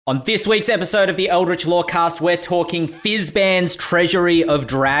On this week's episode of the Eldritch Lorecast, we're talking Fizban's Treasury of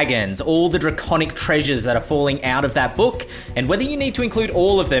Dragons, all the draconic treasures that are falling out of that book, and whether you need to include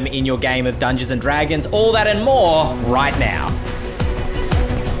all of them in your game of Dungeons & Dragons, all that and more right now.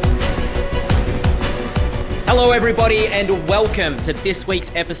 Hello everybody and welcome to this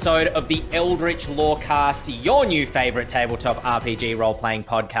week's episode of the Eldritch Lorecast, your new favourite tabletop RPG role-playing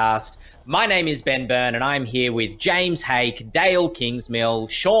podcast. My name is Ben Byrne and I'm here with James Hake, Dale Kingsmill,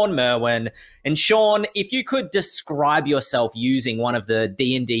 Sean Merwin. And Sean, if you could describe yourself using one of the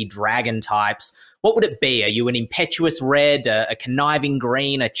D&D dragon types, what would it be? Are you an impetuous red, a conniving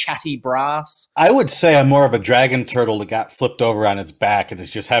green, a chatty brass? I would say I'm more of a dragon turtle that got flipped over on its back and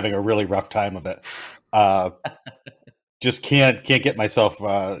is just having a really rough time of it. Just can't get myself sure,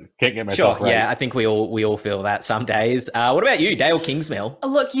 right. Yeah, I think we all feel that some days. What about you, Dale Kingsmill?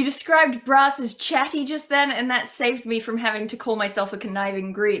 Look, you described brass as chatty just then, and that saved me from having to call myself a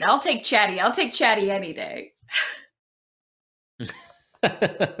conniving green. I'll take chatty. I'll take chatty any day.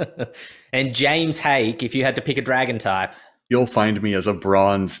 And James Hake, if you had to pick a dragon type. You'll find me as a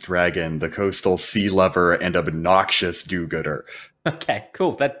bronze dragon, the coastal sea lover and obnoxious do-gooder. Okay,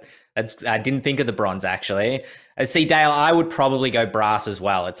 cool. That's I didn't think of the bronze, actually. See, Dale, I would probably go brass as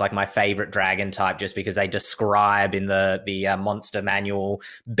well. It's like my favorite dragon type just because they describe in the monster manual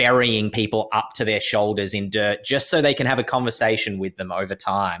burying people up to their shoulders in dirt just so they can have a conversation with them over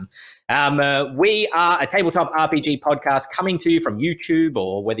time. We are a tabletop RPG podcast coming to you from YouTube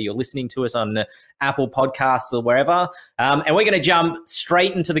or whether you're listening to us on Apple Podcasts or wherever. And we're going to jump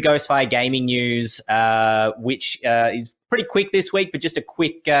straight into the Ghostfire Gaming news, which is pretty quick this week, but just a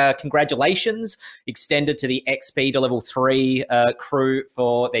quick congratulations extended to the XP to level 3 crew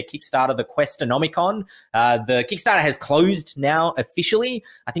for their Kickstarter, the Quest-o-Nomicon. The Kickstarter has closed now officially.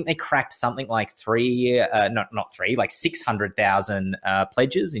 I think they cracked something like 600,000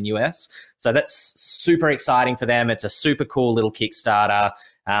 pledges in US. So that's super exciting for them. It's a super cool little Kickstarter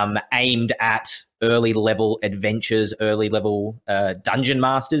aimed at early level adventures, early level dungeon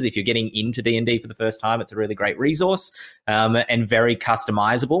masters. If you're getting into D&D for the first time, it's a really great resource and very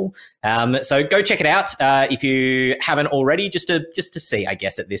customizable. So go check it out if you haven't already, just to see, I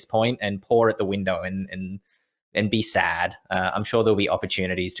guess, at this point, and pour at the window and be sad. I'm sure there'll be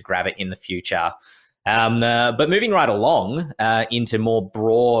opportunities to grab it in the future. But moving right along into more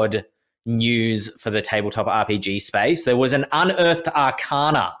broad news for the tabletop RPG space, there was an Unearthed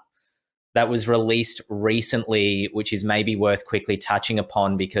Arcana that was released recently, which is maybe worth quickly touching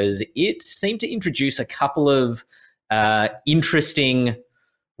upon because it seemed to introduce a couple of interesting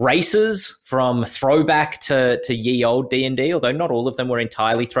races from throwback to ye old D&D, although not all of them were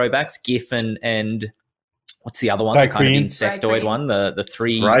entirely throwbacks. GIF and what's the other one? The kind of insectoid one, the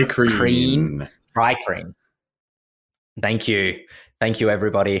three Thrycreen. Thank you,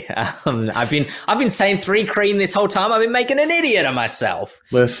 everybody. I've been saying Thrycreen this whole time. I've been making an idiot of myself.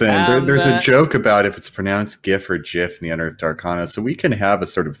 Listen, there's a joke about if it's pronounced GIF or GIF in the Unearthed Arcana, so we can have a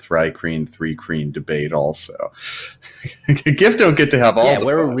sort of Thrycreen debate also. GIF don't get to have all. Yeah,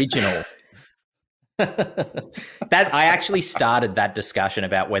 we're original. That I actually started that discussion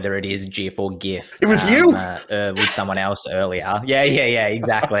about whether it is GIF or GIF. It was you with someone else earlier. Yeah,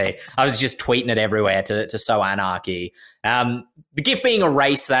 exactly. I was just tweeting it everywhere to sow anarchy. The GIF being a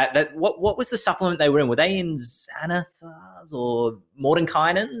race that what was the supplement they were in? Were they in Xanathars or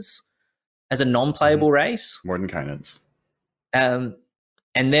Mordenkainen's as a non-playable race? Mordenkainen's. And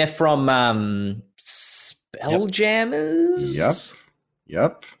they're from Spelljammers.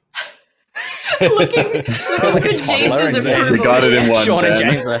 Yep. Look at James's approval. We got it in one. Sean and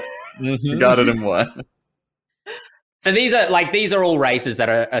James We got it in one. So these are all races that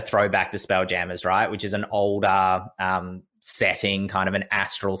are a throwback to Spelljammers, right? Which is an older setting, kind of an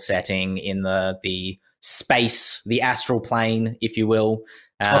astral setting in the space, the astral plane, if you will.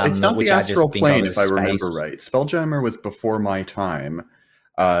 It's not the astral plane, if I remember right. Spelljammer was before my time,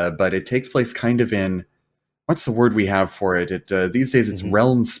 but it takes place kind of in, what's the word we have for it? These days it's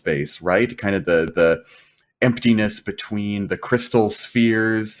realm space, right? Kind of the emptiness between the crystal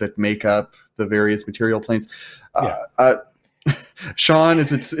spheres that make up the various material planes. Sean,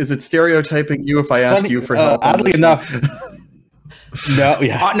 is it stereotyping you if I ask you for help? Oddly enough, no,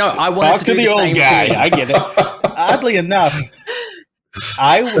 yeah. No, I wanted to the old guy. I get it. Oddly enough,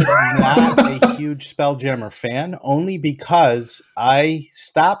 I was not a huge Spelljammer fan, only because I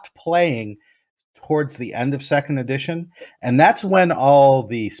stopped playing towards the end of 2nd edition, and that's when all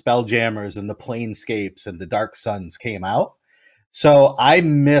the Spelljammers and the Planescapes and the Dark Suns came out. So I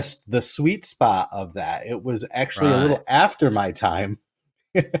missed the sweet spot of that. It was actually a little after my time,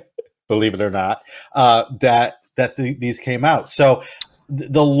 believe it or not, that these came out. So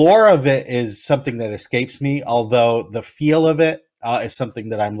the lore of it is something that escapes me, although the feel of it is something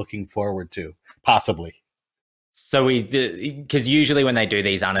that I'm looking forward to, possibly. So because usually when they do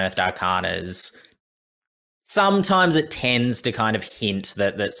these Unearthed Arcanas, sometimes it tends to kind of hint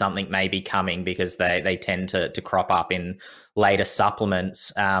that something may be coming because they tend to crop up in later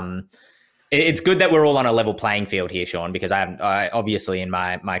supplements. It's good that we're all on a level playing field here, Sean, because I obviously in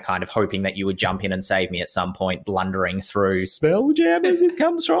my kind of hoping that you would jump in and save me at some point, blundering through Spelljammers it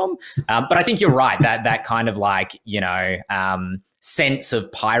comes from. But I think you're right, that kind of like, sense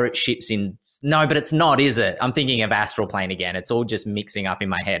of pirate ships in... No, but it's not, is it? I'm thinking of Astral Plane again. It's all just mixing up in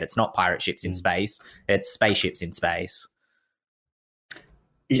my head. It's not pirate ships in space. It's spaceships in space.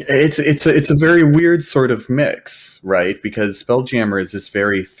 It's a very weird sort of mix, right? Because Spelljammer is this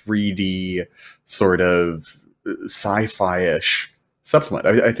very 3D sort of sci-fi-ish supplement.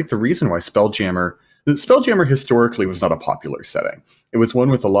 I think the reason why Spelljammer historically was not a popular setting. It was one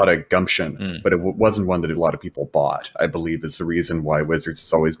with a lot of gumption, but it wasn't one that a lot of people bought, I believe is the reason why Wizards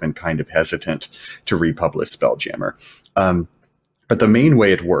has always been kind of hesitant to republish Spelljammer. But the main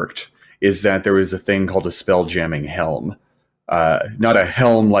way it worked is that there was a thing called a spelljamming helm. Not a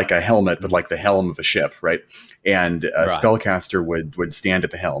helm like a helmet, but like the helm of a ship, right? And a spellcaster would stand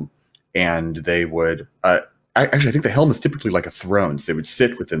at the helm, and they would... Actually, I think the helm is typically like a throne, so they would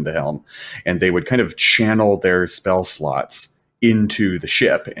sit within the helm, and they would kind of channel their spell slots into the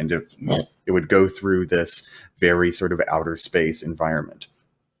ship, and it would go through this very sort of outer space environment.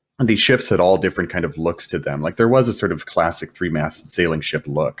 And these ships had all different kind of looks to them. Like there was a sort of classic three-masted sailing ship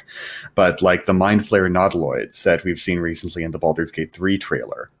look, but like the Mind Flayer nautiloids that we've seen recently in the Baldur's Gate 3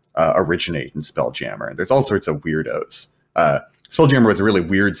 trailer originate in Spelljammer. And there's all sorts of weirdos. Spelljammer was a really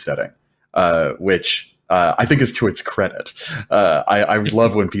weird setting, which I think is to its credit. I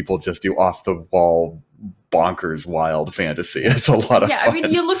love when people just do off-the-wall bonkers wild fantasy. It's a lot of fun. I mean,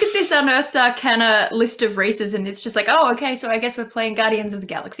 you look at this Unearthed Arcana list of races and it's just like, oh, okay, so I guess we're playing Guardians of the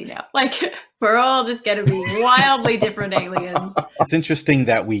Galaxy now. Like, we're all just going to be wildly different aliens. It's interesting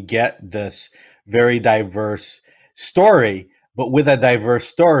that we get this very diverse story, but with a diverse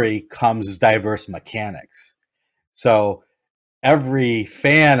story comes diverse mechanics. So every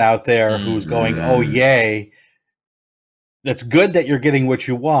fan out there who's going, oh, yay, that's good that you're getting what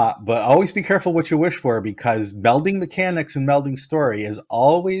you want, but always be careful what you wish for, because melding mechanics and melding story is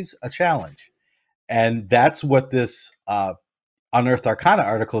always a challenge. And that's what this Unearthed Arcana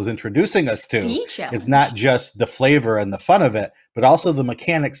article is introducing us to. It's not just the flavor and the fun of it, but also the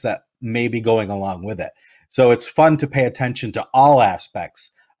mechanics that may be going along with it. So it's fun to pay attention to all aspects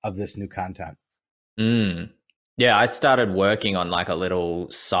of this new content. Yeah, I started working on like a little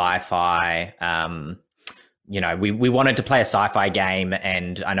sci-fi we wanted to play a sci-fi game,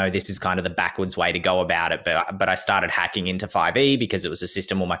 and I know this is kind of the backwards way to go about it, but I started hacking into 5e because it was a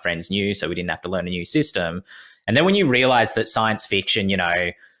system all my friends knew, so we didn't have to learn a new system. And then when you realize that science fiction,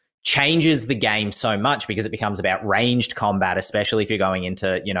 changes the game so much because it becomes about ranged combat, especially if you're going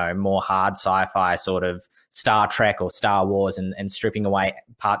into, more hard sci-fi sort of Star Trek or Star Wars and stripping away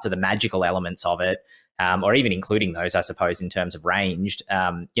parts of the magical elements of it. Or even including those, I suppose, in terms of ranged,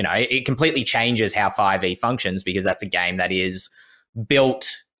 it completely changes how 5e functions, because that's a game that is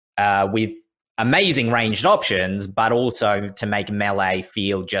built with amazing ranged options, but also to make melee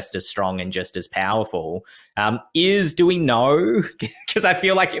feel just as strong and just as powerful. Do we know? Because I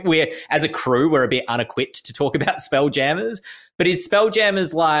feel like as a crew, we're a bit unequipped to talk about Spelljammers, but is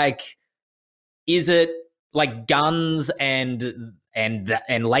Spelljammers is it like guns and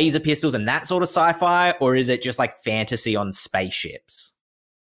laser pistols and that sort of sci-fi, or is it just like fantasy on spaceships?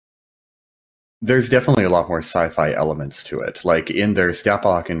 There's definitely a lot more sci-fi elements to it. Like in their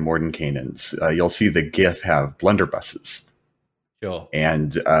Stapok and Mordenkainen's, you'll see the GIF have blunderbusses. Sure.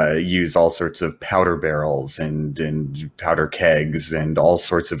 And use all sorts of powder barrels and powder kegs and all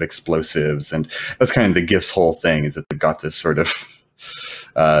sorts of explosives. And that's kind of the GIF's whole thing, is that they've got this sort of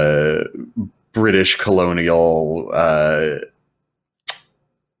British colonial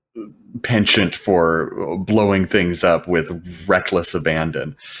penchant for blowing things up with reckless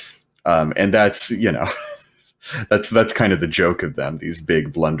abandon. And that's, that's kind of the joke of them, these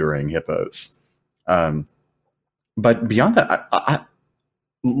big blundering hippos. But beyond that, I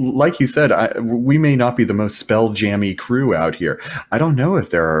like you said, we may not be the most spell-jammy crew out here. I don't know if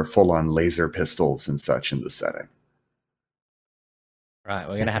there are full-on laser pistols and such in the setting. Right,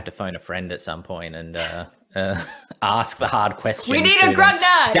 we're going to have to phone a friend at some point and ask the hard questions. We need a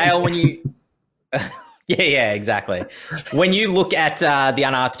grognard! Dale, when you... Yeah, exactly. When you look at the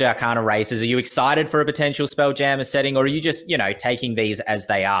Unearthed Arcana races, are you excited for a potential Spelljammer setting, or are you just, taking these as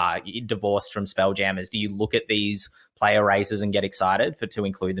they are, divorced from Spelljammers? Do you look at these player races and get excited to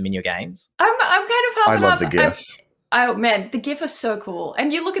include them in your games? I'm kind of half I and love half. the GIF. Oh man, the GIF are so cool.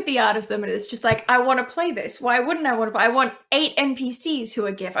 And you look at the art of them and it's just like, I want to play this. Why wouldn't I want to play? I want 8 NPCs who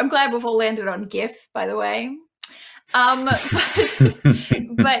are GIF. I'm glad we've all landed on GIF, by the way. But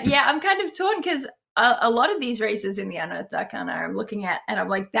yeah, I'm kind of torn because a lot of these races in the Unearthed Arcana I'm looking at and I'm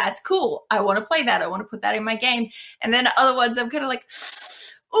like, that's cool. I want to play that. I want to put that in my game. And then other ones I'm kind of like,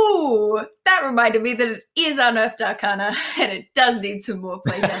 ooh, that reminded me that it is Unearthed Arcana and it does need some more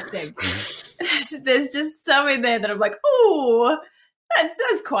playtesting. There's just some in there that I'm like, ooh,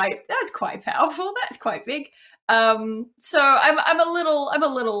 that's quite powerful. That's quite big. So I'm a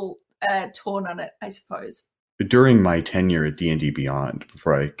little torn on it, I suppose. During my tenure at D&D Beyond,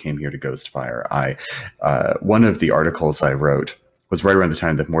 before I came here to Ghostfire, one of the articles I wrote was right around the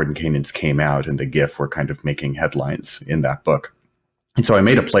time that Mordenkainen's came out, and the GIF were kind of making headlines in that book. And so I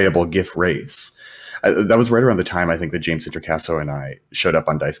made a playable GIF race. That was right around the time I think that James Intercasso and I showed up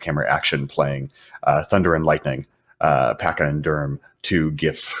on Dice Camera Action playing Thunder and Lightning, Paka and Durham, 2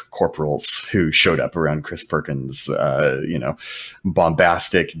 GIF corporals who showed up around Chris Perkins'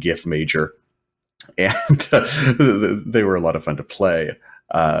 bombastic GIF major. And they were a lot of fun to play.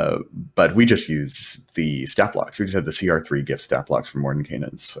 But we just use the stat blocks. We just had the CR3 GIF stat blocks from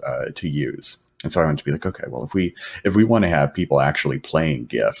Mordenkainen's to use. And so I wanted to be like, okay, well, if we want to have people actually playing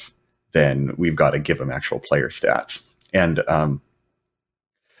GIF, then we've got to give them actual player stats. And I'm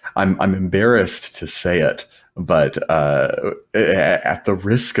embarrassed to say it, but at the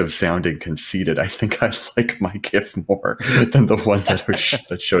risk of sounding conceited, I think I like my GIF more than the one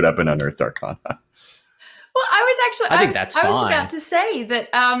that showed up in Unearthed Arcana. Well, I think that's fine. I was about to say that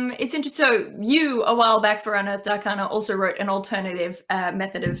it's interesting. So you, a while back for Unearthed Arcana, also wrote an alternative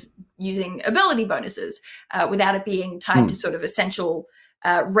method of using ability bonuses without it being tied to sort of essential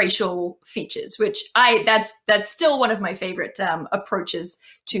racial features, which that's still one of my favorite approaches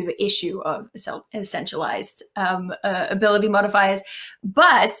to the issue of essentialized ability modifiers.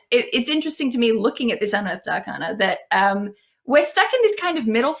 But it's interesting to me looking at this Unearthed Arcana that we're stuck in this kind of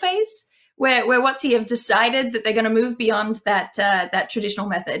middle phase where WotC have decided that they're going to move beyond that traditional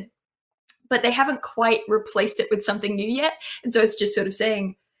method, but they haven't quite replaced it with something new yet. And so it's just sort of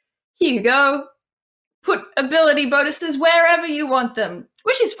saying, here you go, put ability bonuses wherever you want them,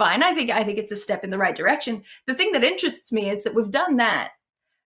 which is fine. I think it's a step in the right direction. The thing that interests me is that we've done that,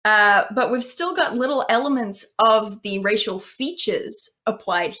 but we've still got little elements of the racial features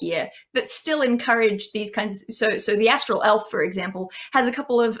applied here that still encourage these kinds of, so the Astral Elf, for example, has a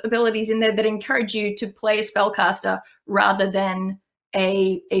couple of abilities in there that encourage you to play a spellcaster rather than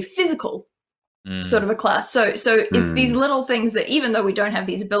a physical sort of a class. So it's these little things that even though we don't have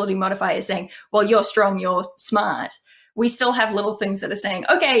these ability modifiers saying, well, you're strong, you're smart, we still have little things that are saying,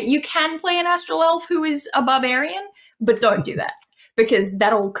 okay, you can play an Astral Elf who is a barbarian, but don't do that. Because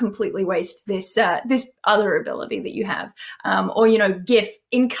that'll completely waste this other ability that you have. Or, GIF,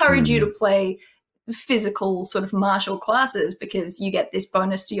 encourage you to play physical sort of martial classes because you get this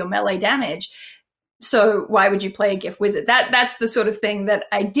bonus to your melee damage. So why would you play a GIF wizard? That's the sort of thing that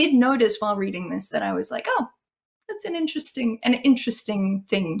I did notice while reading this, that I was like, oh, that's an interesting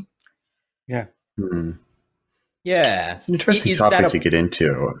thing. Yeah. Mm-hmm. Yeah. It's an interesting topic to get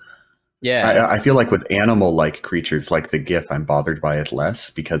into. Yeah. I feel like with animal-like creatures like the GIF, I'm bothered by it less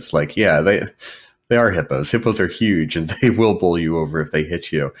because, they are hippos. Hippos are huge, and they will bowl you over if they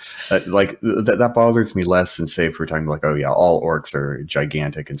hit you. That bothers me less than, say, if we're talking like, oh yeah, all orcs are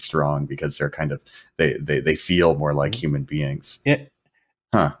gigantic and strong because they're kind of they feel more like human beings. Yeah.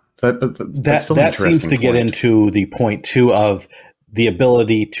 Huh. That seems to get into the point too of the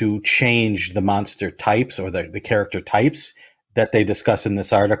ability to change the monster types or the character types that they discuss in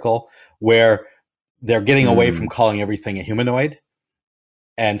this article, where they're getting away from calling everything a humanoid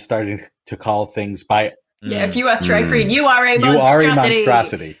and starting to call things by... Yeah, if you are Thrycreen, you are a monstrosity. You are a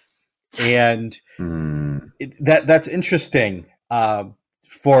monstrosity. And that's interesting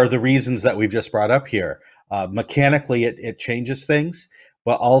for the reasons that we've just brought up here. Mechanically, it changes things,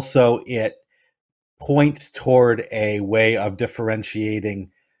 but also it points toward a way of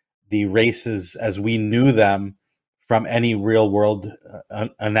differentiating the races as we knew them from any real world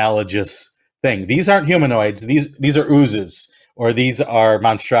analogous thing. These aren't humanoids. These are oozes, or these are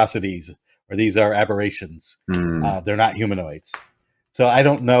monstrosities, or these are aberrations. They're not humanoids. So I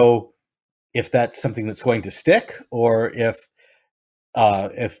don't know if that's something that's going to stick, or if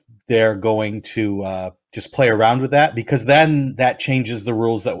they're going to just play around with that, because then that changes the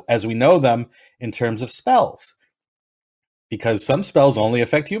rules that as we know them in terms of spells. Because some spells only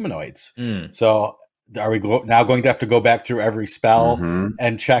affect humanoids. So are we now going to have to go back through every spell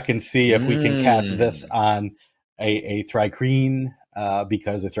and check and see if we can cast this on a Thri-kreen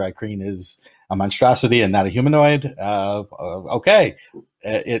because a Thri-kreen is a monstrosity and not a humanoid. Okay,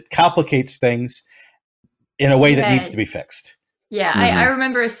 it complicates things in a way that needs to be fixed. Yeah, I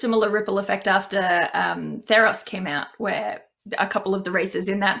remember a similar ripple effect after Theros came out, where a couple of the races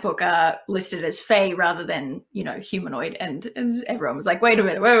in that book are listed as Fae rather than, humanoid, and everyone was like, wait a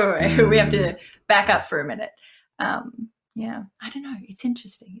minute, wait. We have to back up for a minute. Yeah, I don't know. It's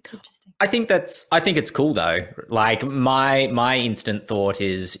interesting. I think it's cool though. Like my instant thought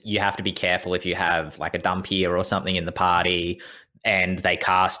is you have to be careful if you have like a Dhampir or something in the party and they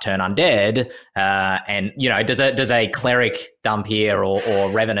cast Turn Undead, and does a cleric Dhampir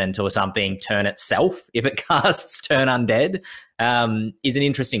or Revenant or something turn itself if it casts Turn Undead? Is an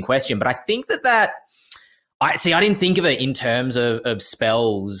interesting question, but I think I didn't think of it in terms of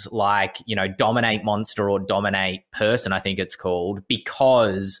spells like, Dominate Monster or Dominate Person, I think it's called,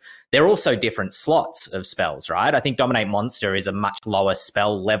 because they're also different slots of spells, right? I think Dominate Monster is a much lower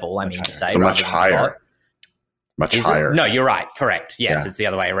spell level, much higher. Much higher. No, you're right. Correct. Yes, It's the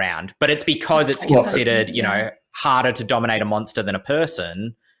other way around. But it's because it's considered, harder to dominate a monster than a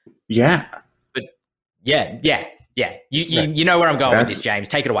person. Yeah. But yeah. You know where I'm going with this, James.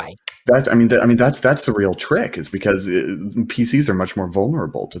 Take it away. That's the real trick, is because PCs are much more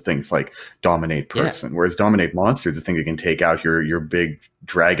vulnerable to things like Dominate Person, whereas Dominate Monster is a thing that can take out your big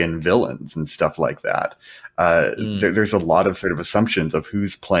dragon villains and stuff like that. There's a lot of sort of assumptions of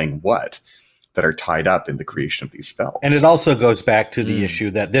who's playing what that are tied up in the creation of these spells. And it also goes back to the issue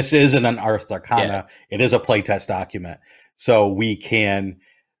that this is an Unearthed Arcana. Yeah. It is a playtest document. So we can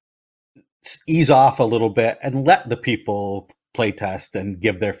ease off a little bit and let the people playtest and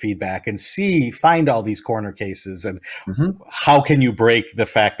give their feedback and find all these corner cases and how can you break the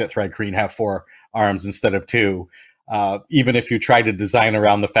fact that Thri-kreen have 4 arms instead of 2, even if you try to design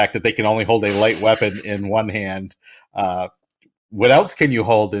around the fact that they can only hold a light weapon in one hand. What else can you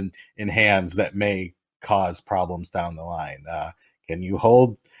hold in hands that may cause problems down the line? Can you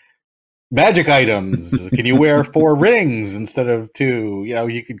hold magic items? Can you wear 4 rings instead of 2?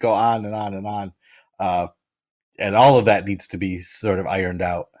 You could go on and on and on. And all of that needs to be sort of ironed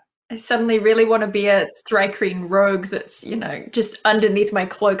out. I suddenly really want to be a Thri-kreen rogue that's, just underneath my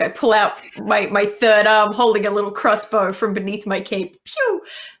cloak. I pull out my third arm holding a little crossbow from beneath my cape. Pew!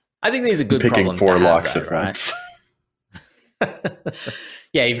 I think these are good problems to have, 4 locks at once.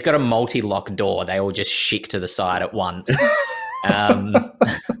 Yeah, you've got a multi-lock door. They all just shick to the side at once.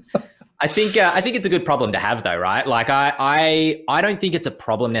 I think it's a good problem to have, though, right? Like, I don't think it's a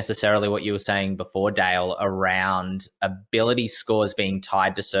problem necessarily what you were saying before, Dale, around ability scores being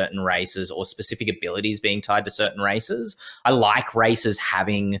tied to certain races or specific abilities being tied to certain races. I like races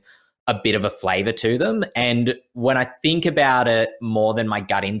having a bit of a flavor to them. And when I think about it more than my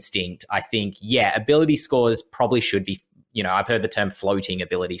gut instinct, I think, ability scores probably should be, I've heard the term floating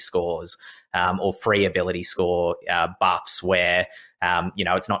ability scores or free ability score buffs where,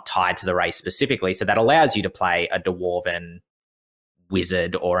 it's not tied to the race specifically. So that allows you to play a dwarven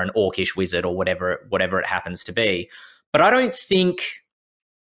wizard or an orcish wizard or whatever it happens to be. But I think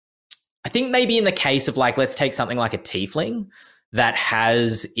maybe in the case of, like, let's take something like a tiefling that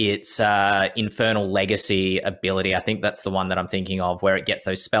has its Infernal Legacy ability. I think that's the one that I'm thinking of, where it gets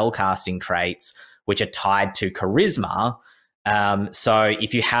those spell casting traits which are tied to charisma. So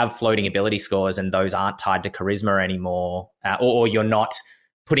if you have floating ability scores and those aren't tied to charisma anymore, or you're not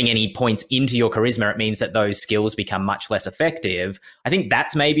putting any points into your charisma, it means that those skills become much less effective. I think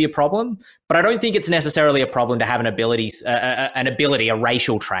that's maybe a problem, but I don't think it's necessarily a problem to have an ability, a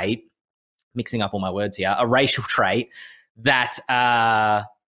racial trait, mixing up all my words here, a racial trait that,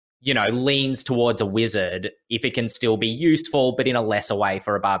 leans towards a wizard if it can still be useful, but in a lesser way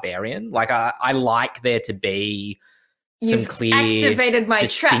for a barbarian. Like, I like there to be some clear activated my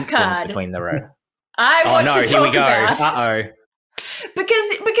trap card between the row. Here we go. Uh-oh.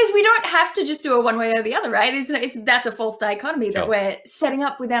 Because we don't have to just do a one way or the other, right? That's a false dichotomy that we're setting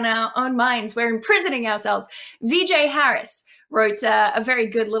up within our own minds. We're imprisoning ourselves. VJ Harris wrote a very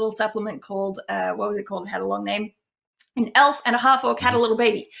good little supplement called, what was it called? It had a long name. An elf and a half-orc had a little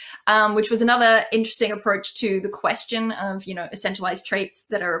baby, which was another interesting approach to the question of, essentialized traits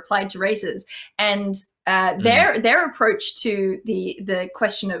that are applied to races. And their approach to the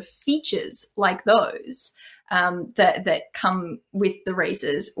question of features like those that come with the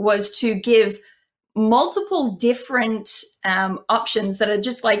races was to give multiple different options that are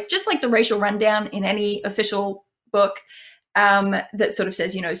just like the racial rundown in any official book. That sort of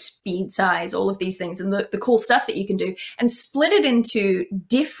says, speed, size, all of these things and the cool stuff that you can do, and split it into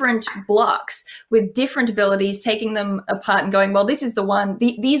different blocks with different abilities, taking them apart and going, well, this is the one,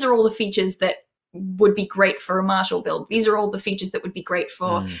 these are all the features that would be great for a martial build. These are all the features that would be great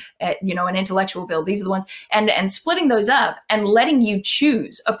for, an intellectual build. These are the ones, and splitting those up and letting you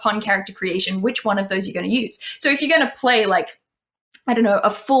choose upon character creation which one of those you're going to use. So if you're going to play a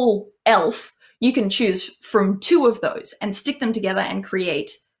full elf, you can choose from 2 of those and stick them together and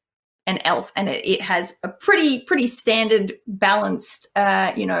create an elf, and it has a pretty standard balanced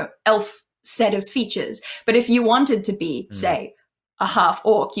elf set of features. But if you wanted to be say a half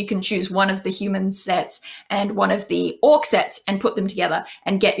orc, you can choose one of the human sets and one of the orc sets and put them together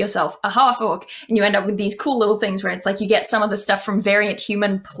and get yourself a half orc, and you end up with these cool little things where it's like you get some of the stuff from variant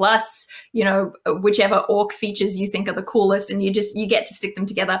human plus whichever orc features you think are the coolest, and you get to stick them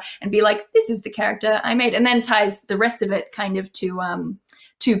together and be like, this is the character I made, and then ties the rest of it kind of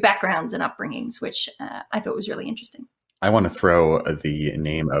to backgrounds and upbringings, which I thought was really interesting. I want to throw the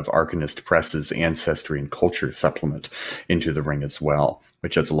name of Arcanist Press's Ancestry and Culture supplement into the ring as well,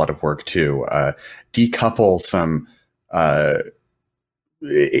 which does a lot of work to decouple some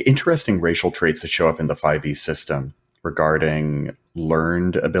interesting racial traits that show up in the 5e system regarding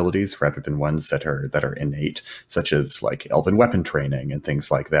learned abilities rather than ones that are innate, such as like elven weapon training and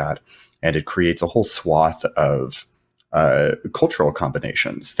things like that. And it creates a whole swath of cultural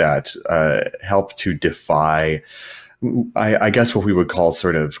combinations that help to defy, I guess, what we would call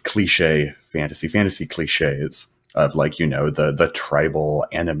sort of cliche fantasy cliches of the tribal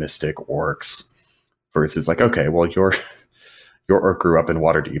animistic orcs versus okay, well, your orc grew up in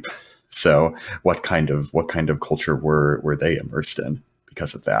Waterdeep, so what kind of culture were they immersed in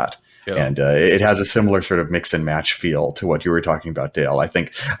because of that? Sure. And it has a similar sort of mix and match feel to what you were talking about, Dale. I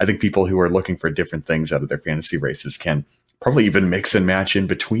think people who are looking for different things out of their fantasy races can probably even mix and match in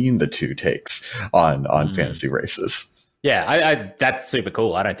between the 2 takes on fantasy races. Yeah, I that's super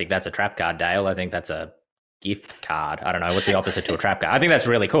cool. I don't think that's a trap card, Dale. I think that's a gift card. I don't know. What's the opposite to a trap card? I think that's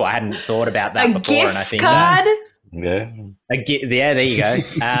really cool. I hadn't thought about that before. Gift and I think card? Yeah, there you go.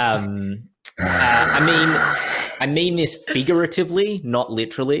 I mean this figuratively, not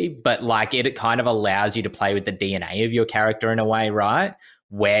literally, but it kind of allows you to play with the DNA of your character in a way, right?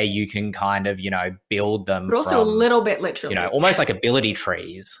 Where you can kind of, build them. But also a little bit literally. Almost like ability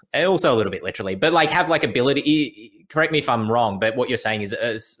trees. Also a little bit literally. But have ability, correct me if I'm wrong, but what you're saying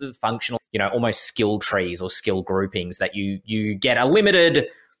is functional, almost skill trees or skill groupings that you get a limited,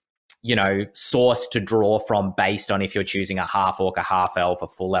 source to draw from based on if you're choosing a half orc, a half elf, a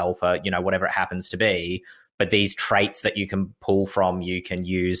full elf, or, whatever it happens to be. But these traits that you can pull from, you can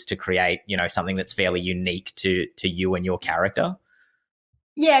use to create, something that's fairly unique to you and your character.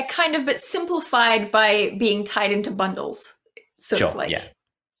 Yeah, kind of, but simplified by being tied into bundles. Sort of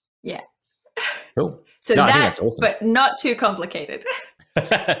yeah. Cool. So I think that's awesome. But not too complicated.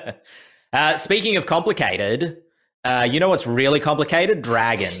 Speaking of complicated, what's really complicated?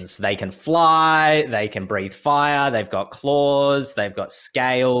 Dragons. They can fly, they can breathe fire, they've got claws, they've got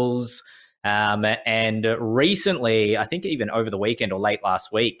scales. And recently, I think even over the weekend or late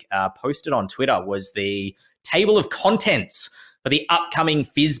last week, posted on Twitter was the table of contents for the upcoming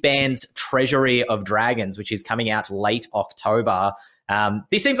Fizban's Treasury of Dragons, which is coming out late October.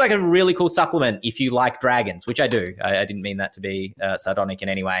 This seems like a really cool supplement if you like dragons, which I do. I didn't mean that to be sardonic in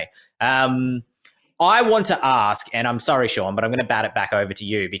any way. I want to ask, and I'm sorry, Sean, but I'm going to bat it back over to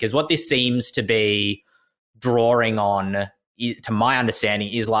you, because what this seems to be drawing on, to my understanding,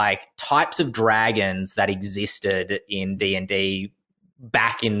 is types of dragons that existed in D&D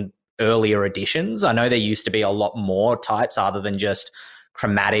back in earlier editions. I know there used to be a lot more types other than just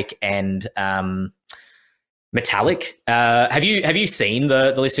chromatic and metallic. Have you seen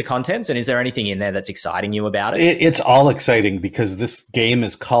the list of contents, and is there anything in there that's exciting you about it? It's all exciting because this game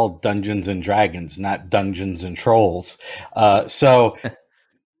is called Dungeons and Dragons, not Dungeons and Trolls. So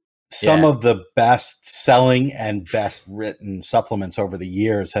some of the best selling and best written supplements over the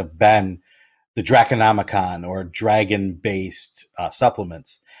years have been the Draconomicon or dragon-based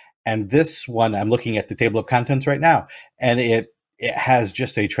supplements. And this one, I'm looking at the table of contents right now, and it has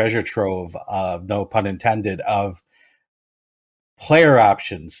just a treasure trove of, no pun intended, of player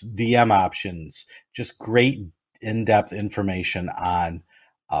options, DM options, just great in-depth information on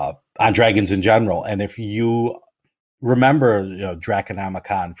dragons in general. And if you remember,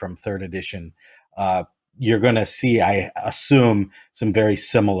 Draconomicon from 3rd edition, you're going to see, I assume, some very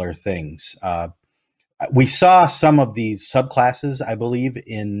similar things. We saw some of these subclasses, I believe,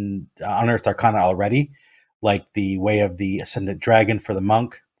 in Unearthed Arcana already, like the Way of the Ascendant Dragon for the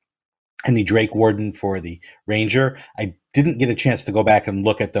monk and the Drake Warden for the ranger. I didn't get a chance to go back and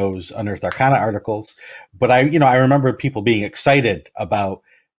look at those Unearthed Arcana articles, but I remember people being excited about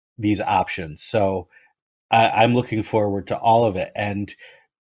these options. So I'm looking forward to all of it. And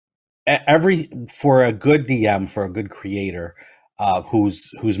for a good DM, for a good creator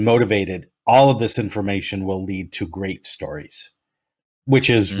who's motivated, all of this information will lead to great stories, which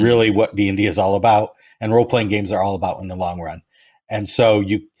is really what D&D is all about, and role-playing games are all about in the long run. And so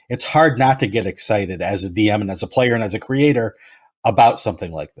it's hard not to get excited as a DM and as a player and as a creator about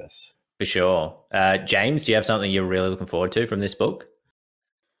something like this. For sure. James, do you have something you're really looking forward to from this book?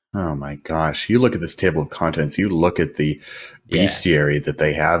 Oh my gosh. You look at this table of contents, you look at the bestiary that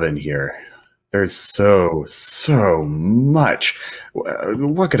they have in here. There's so much.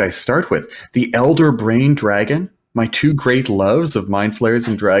 What could I start with? The Elder Brain Dragon, my two great loves of Mind Flayers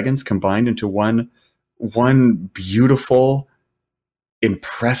and Dragons combined into one beautiful,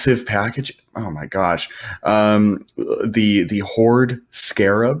 impressive package. Oh my gosh. The Horde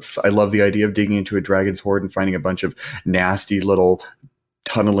Scarabs. I love the idea of digging into a dragon's hoard and finding a bunch of nasty little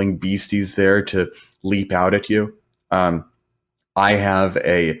tunneling beasties there to leap out at you. I have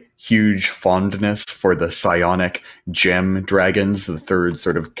a huge fondness for the psionic gem dragons, the third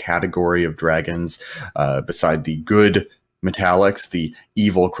sort of category of dragons, beside the good metallics, the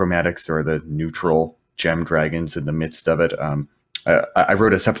evil chromatics, or the neutral gem dragons in the midst of it. I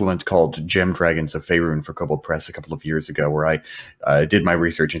wrote a supplement called Gem Dragons of Faerun for Kobold Press a couple of years ago, where I did my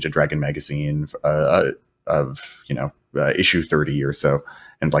research into Dragon Magazine of issue 30 or so,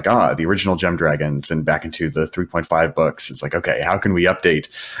 and the original Gem Dragons, and back into the 3.5 books. It's like, okay, how can we update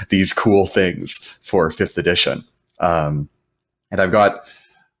these cool things for 5th edition? And I've got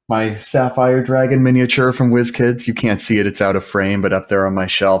my Sapphire Dragon miniature from WizKids. You can't see it; it's out of frame, but up there on my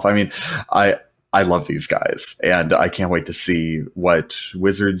shelf. I mean, I love these guys, and I can't wait to see what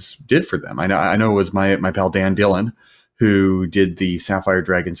Wizards did for them. I know it was my pal Dan Dillon who did the Sapphire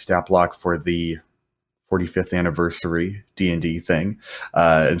Dragon stat block for the 45th anniversary D&D thing,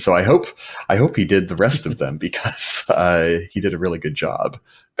 and so I hope he did the rest of them, because he did a really good job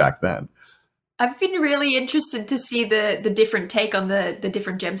back then. I've been really interested to see the different take on the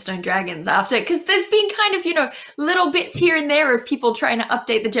different gemstone dragons after, because there's been kind of, little bits here and there of people trying to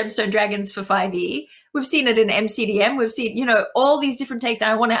update the gemstone dragons for 5e. We've seen it in MCDM. We've seen, all these different takes,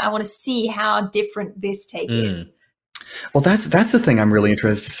 and I want to see how different this take is. Well, that's the thing I'm really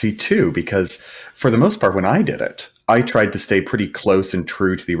interested to see too, because for the most part, when I did it, I tried to stay pretty close and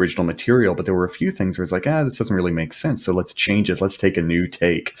true to the original material, but there were a few things where it's like, this doesn't really make sense, so let's change it. Let's take a new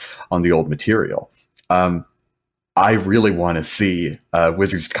take on the old material. I really want to see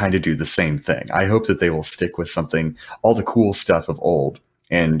Wizards kind of do the same thing. I hope that they will stick with something, all the cool stuff of old,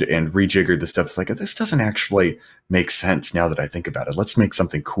 and rejigger the stuff. It's like, this doesn't actually make sense now that I think about it. Let's make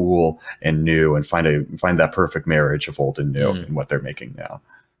something cool and new, and find that perfect marriage of old and new in what they're making now.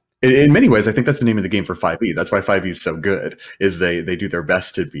 In many ways, I think that's the name of the game for 5e. That's why 5e is so good, is they do their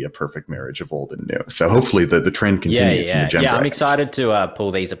best to be a perfect marriage of old and new. So hopefully the trend continues in the Gem Dragons. I'm excited to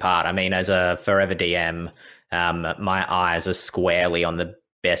pull these apart. I mean, as a forever DM, my eyes are squarely on the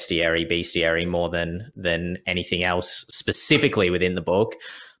bestiary more than anything else specifically within the book.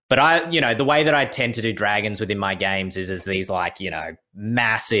 But the way that I tend to do dragons within my games is as these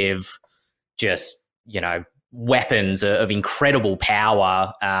massive, just, weapons of incredible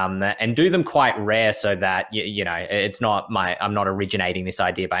power, and do them quite rare, so that it's not I'm not originating this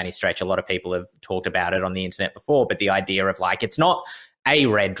idea by any stretch. A lot of people have talked about it on the internet before, but the idea of it's not a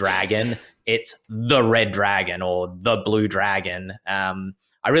red dragon, it's the red dragon or the blue dragon.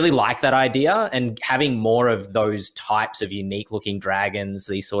 I really like that idea, and having more of those types of unique looking dragons,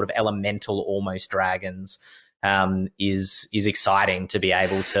 these sort of elemental almost dragons, is exciting to be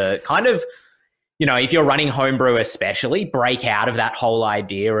able to kind of, if you're running homebrew especially, break out of that whole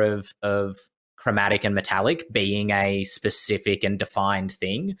idea of chromatic and metallic being a specific and defined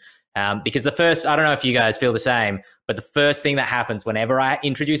thing. Because I don't know if you guys feel the same, but the first thing that happens whenever I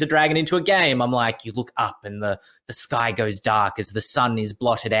introduce a dragon into a game, I'm like, you look up and the sky goes dark as the sun is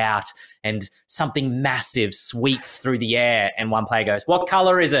blotted out and something massive sweeps through the air, and one player goes, what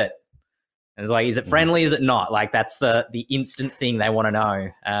color is it? And it's like, is it friendly? Is it not? That's the instant thing they want to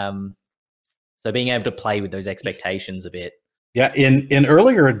know. So being able to play with those expectations a bit. Yeah, in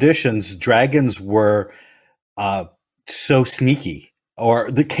earlier editions, dragons were so sneaky, or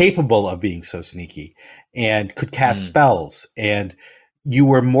they're capable of being so sneaky, and could cast spells. And you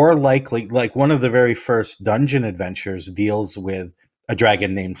were more likely, one of the very first dungeon adventures deals with a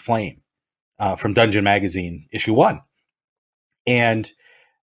dragon named Flame from Dungeon Magazine, issue 1. And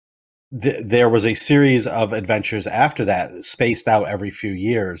there was a series of adventures after that, spaced out every few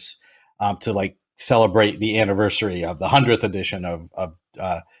years, to celebrate the anniversary of the 100th edition of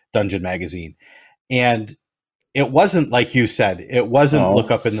Dungeon Magazine. And it wasn't, like you said, it wasn't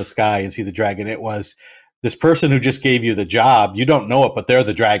look up in the sky and see the dragon. It was this person who just gave you the job, you don't know it, but they're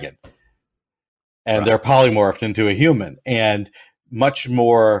the dragon. And they're polymorphed into a human. And much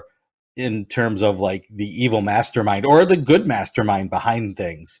more in terms of like the evil mastermind or the good mastermind behind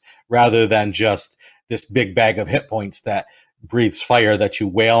things, rather than just this big bag of hit points that breathes fire that you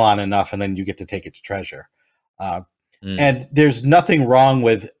wail on enough and then you get to take its treasure. And there's nothing wrong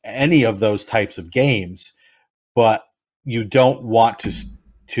with any of those types of games, but you don't want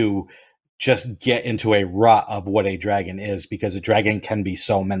to just get into a rut of what a dragon is, because a dragon can be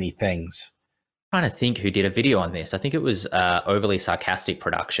so many things. Trying to think who did a video on this. I think it was Overly Sarcastic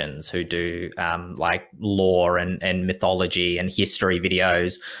Productions, who do like lore and mythology and history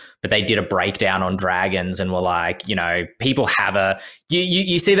videos, but they did a breakdown on dragons and were like, you know, people have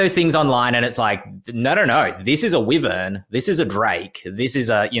you see those things online and it's like, no, this is a wyvern, this is a drake, this is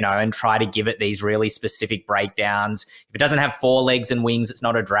a, you know, and try to give it these really specific breakdowns. If it doesn't have 4 legs and wings, it's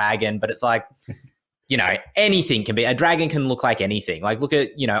not a dragon. But it's like, you know, anything can be. A dragon can look like anything. Like, look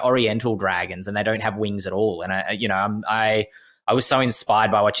at, you know, Oriental dragons, and they don't have wings at all. And I was so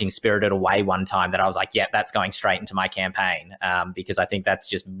inspired by watching Spirited Away one time that I was like, yeah, that's going straight into my campaign, because I think that's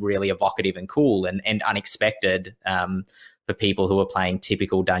just really evocative and cool and unexpected for people who are playing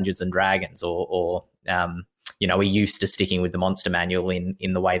typical Dungeons and Dragons or you know, are used to sticking with the monster manual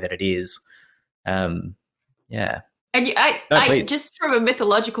in the way that it is. Yeah. And I just from a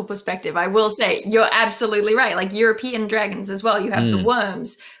mythological perspective, I will say you're absolutely right. Like European dragons as well. You have the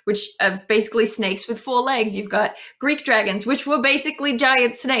worms, which are basically snakes with 4 legs. You've got Greek dragons, which were basically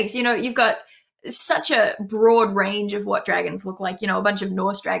giant snakes. You know, you've got such a broad range of what dragons look like. You know, a bunch of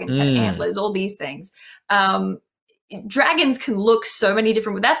Norse dragons have antlers, all these things. Dragons can look so many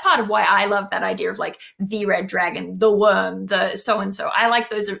different. That's part of why I love that idea of like the red dragon, the worm, the so-and-so. I like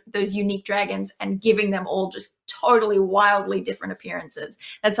those unique dragons and giving them all just totally wildly different appearances.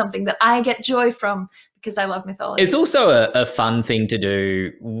 That's something that I get joy from because I love mythology. It's also a fun thing to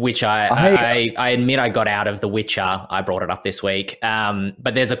do, which I admit I got out of The Witcher. I brought it up this week.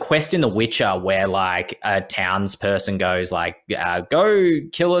 But there's a quest in The Witcher where like a townsperson goes like, go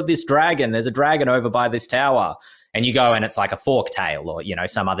kill this dragon. There's a dragon over by this tower. And you go and it's like a fork tail or, you know,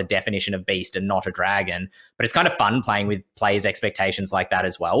 some other definition of beast and not a dragon. But it's kind of fun playing with players' expectations like that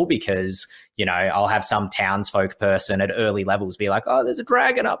as well, because, you know, I'll have some townsfolk person at early levels be like, oh, there's a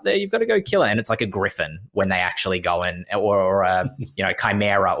dragon up there, you've got to go kill it. And it's like a griffin when they actually go in, or a, you know,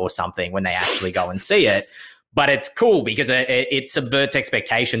 chimera or something when they actually go and see it. But it's cool because it subverts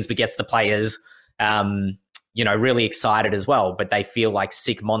expectations but gets the players you know, really excited as well, but they feel like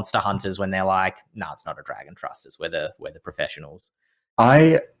sick monster hunters when they're like, no, it's not a dragon, trust us, we're the professionals.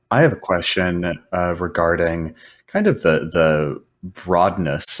 I have a question regarding kind of the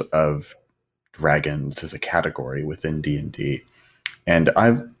broadness of dragons as a category within D&D. And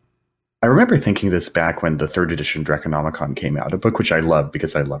I remember thinking this back when the 3rd edition Draconomicon came out, a book which I love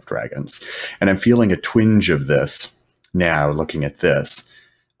because I love dragons. And I'm feeling a twinge of this now looking at this.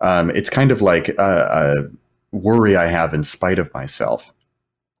 It's kind of like a worry I have in spite of myself.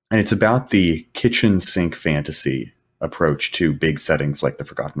 And it's about the kitchen sink fantasy approach to big settings like the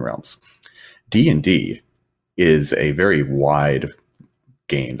Forgotten Realms. D&D is a very wide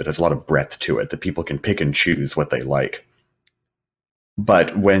game that has a lot of breadth to it, that people can pick and choose what they like.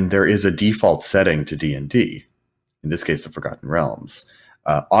 But when there is a default setting to D&D, in this case the Forgotten Realms,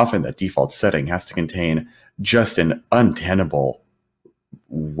 often that default setting has to contain just an untenable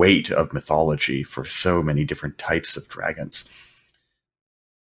weight of mythology for so many different types of dragons.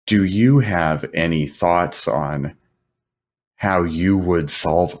 Do you have any thoughts on how you would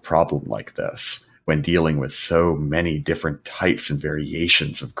solve a problem like this when dealing with so many different types and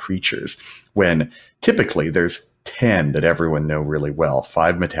variations of creatures, when typically there's 10 that everyone know really well,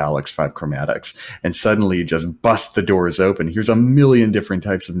 5 metallics, 5 chromatics, and suddenly you just bust the doors open. Here's a million different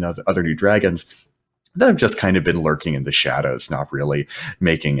types of other new dragons that have just kind of been lurking in the shadows, not really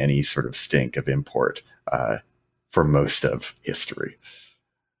making any sort of stink of import for most of history.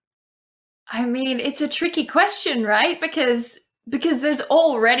 I mean, it's a tricky question, right? Because there's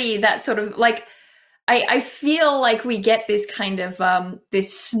already that sort of like, I feel like we get this kind of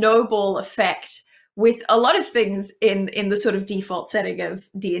this snowball effect with a lot of things in the sort of default setting of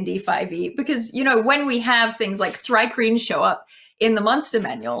D&D 5e, because, you know, when we have things like Thri-kreen show up in the monster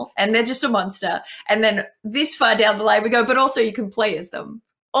manual and they're just a monster, and then this far down the line we go, but also you can play as them.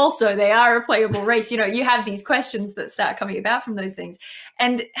 Also, they are a playable race. You know, you have these questions that start coming about from those things.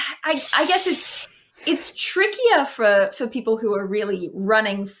 And I guess it's trickier for people who are really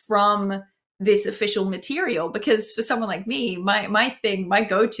running from this official material, because for someone like me, my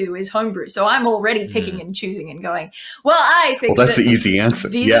go-to is homebrew. So I'm already picking and choosing and going, well, I think that's the easy answer.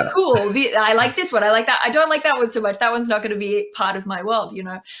 These are cool. I like this one. I like that. I don't like that one so much. That one's not going to be part of my world, you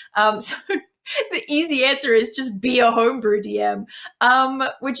know? So the easy answer is just be a homebrew DM,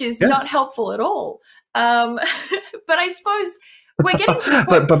 which is not helpful at all. But I suppose we're getting to the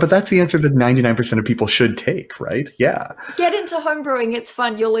point. But that's the answer that 99% of people should take, right? Yeah. Get into homebrewing. It's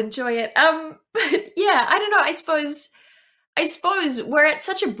fun. You'll enjoy it. But yeah, I don't know. I suppose we're at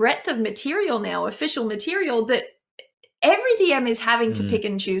such a breadth of material now, official material, that every DM is having to pick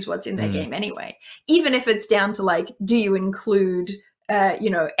and choose what's in their game anyway. Even if it's down to like, do you include,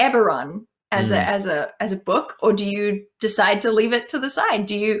 Eberron as a book, or do you decide to leave it to the side?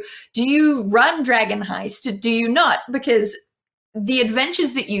 Do you run Dragon Heist? Do you not? Because the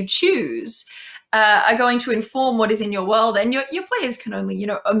adventures that you choose are going to inform what is in your world, and your players can only,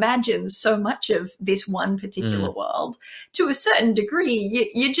 imagine so much of this one particular world to a certain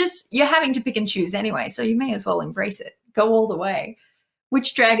degree. You're having to pick and choose anyway, so you may as well embrace it. Go all the way.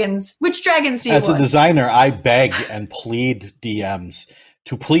 Which dragons do you As want? a designer, I beg and plead DMs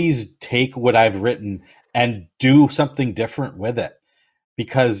to please take what I've written and do something different with it.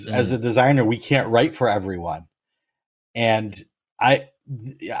 Because as a designer, we can't write for everyone. And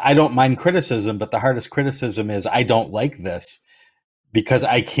I don't mind criticism, but the hardest criticism is I don't like this, because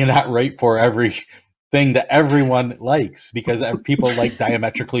I cannot write for everything that everyone likes, because people like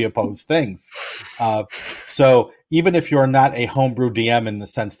diametrically opposed things. So even if you're not a homebrew DM in the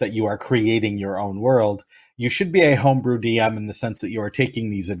sense that you are creating your own world, you should be a homebrew DM in the sense that you are taking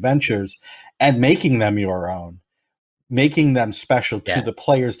these adventures and making them your own, making them special to the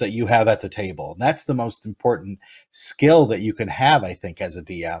players that you have at the table. And that's the most important skill that you can have, I think, as a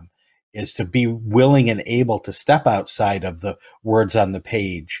DM, is to be willing and able to step outside of the words on the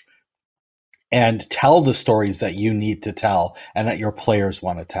page and tell the stories that you need to tell and that your players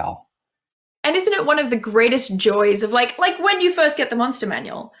want to tell. And isn't it one of the greatest joys of like when you first get the monster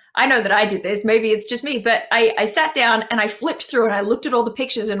manual? I know that I did this, maybe it's just me, but I sat down and I flipped through and I looked at all the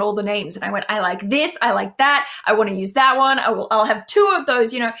pictures and all the names, and I went, I like this, I like that, I want to use that one, I'll have 2 of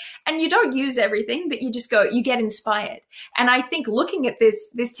those, and you don't use everything, but you just go, you get inspired. And I think looking at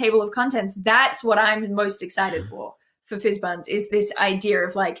this table of contents, that's what I'm most excited for Fizbuns, is this idea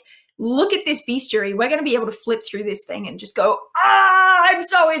of like, look at this bestiary. We're going to be able to flip through this thing and just go, I'm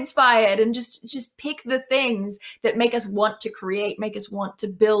so inspired, and just pick the things that make us want to create, make us want to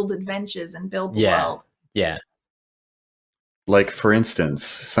build adventures and build the world. Yeah. Like, for instance,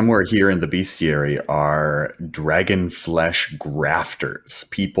 somewhere here in the bestiary are dragon flesh grafters,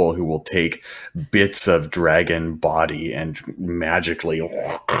 people who will take bits of dragon body and magically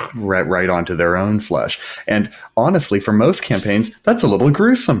right onto their own flesh. And honestly, for most campaigns, that's a little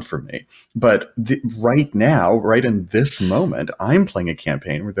gruesome for me. But right now, right in this moment, I'm playing a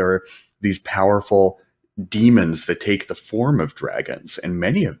campaign where there are these powerful demons that take the form of dragons, and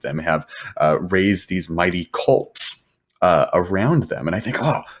many of them have raised these mighty cults around them. And I think,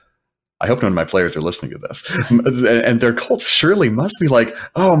 I hope none of my players are listening to this. And their cults surely must be like,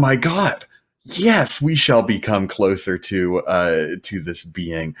 oh my God, yes, we shall become closer to this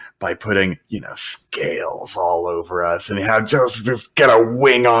being by putting, scales all over us and have just get a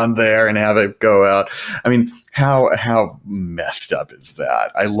wing on there and have it go out. I mean, how messed up is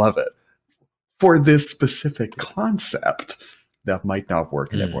that? I love it. For this specific concept that might not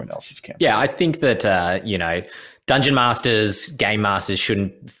work in everyone else's campaign. Yeah, I think that, Dungeon Masters, Game Masters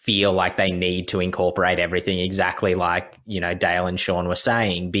shouldn't feel like they need to incorporate everything exactly like, Dale and Sean were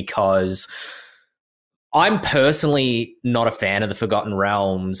saying, because I'm personally not a fan of the Forgotten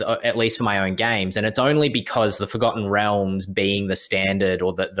Realms, at least for my own games. And it's only because the Forgotten Realms being the standard,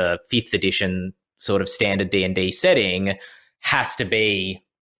 or the 5th edition sort of standard D&D setting, has to be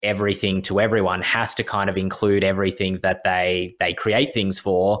everything to everyone, has to kind of include everything that they create things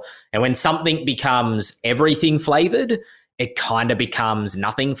for. And when something becomes everything flavored, it kind of becomes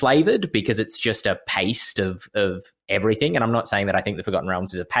nothing flavored, because it's just a paste of everything. And I'm not saying that I think the Forgotten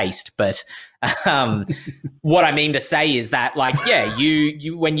Realms is a paste, but what I mean to say is that, like, yeah,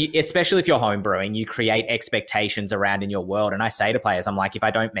 you when you, especially if you're homebrewing, you create expectations around in your world. And I say to players, I'm like, if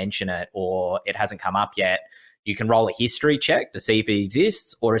I don't mention it or it hasn't come up yet, you can roll a history check to see if it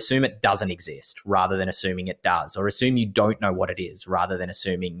exists, or assume it doesn't exist rather than assuming it does, or assume you don't know what it is rather than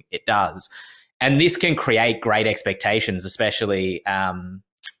assuming it does. And this can create great expectations, especially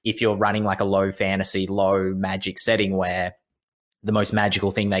if you're running like a low fantasy, low magic setting where the most magical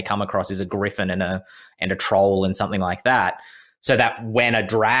thing they come across is a griffin and a troll and something like that. so that when a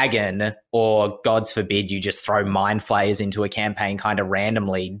dragon, or gods forbid, you just throw mind flayers into a campaign kind of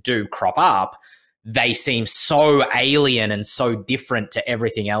randomly, do crop up, they seem so alien and so different to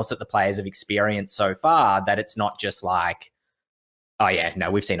everything else that the players have experienced so far that it's not just like, oh yeah,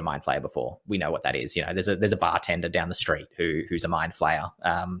 no, we've seen a mind flayer before. We know what that is. You know, there's a bartender down the street who's a mind flayer.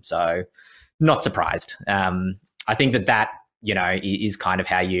 So not surprised. I think that, you know, is kind of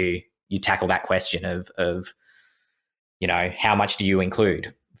how you tackle that question of, you know, how much do you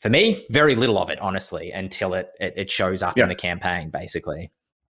include? For me, very little of it, honestly, until it shows up in the campaign, basically.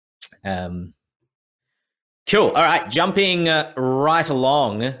 Cool. All right, jumping right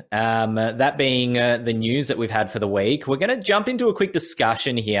along, that being the news that we've had for the week, we're going to jump into a quick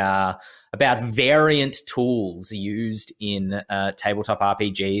discussion here about variant tools used in tabletop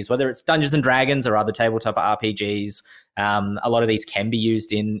RPGs, whether it's Dungeons & Dragons or other tabletop RPGs. A lot of these can be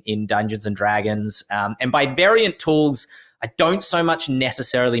used in Dungeons & Dragons. And by variant tools, I don't so much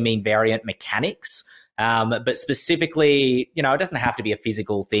necessarily mean variant mechanics, but specifically, you know, it doesn't have to be a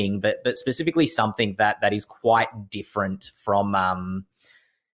physical thing, but specifically something that is quite different from,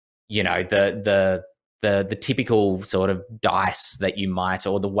 you know, the typical sort of dice that you might,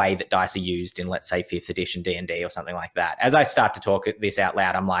 or the way that dice are used in, let's say, 5th edition D&D or something like that. As I start to talk this out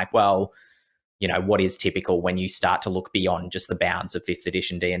loud, I'm like, well, you know, what is typical when you start to look beyond just the bounds of 5th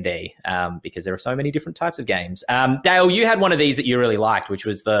edition D&D, because there are so many different types of games. Dale, you had one of these that you really liked, which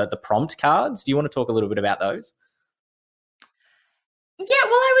was the prompt cards. Do you want to talk a little bit about those? Yeah,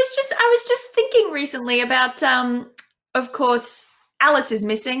 well, I was just thinking recently about, of course, Alice is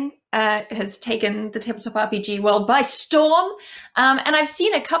Missing has taken the tabletop RPG world by storm, and I've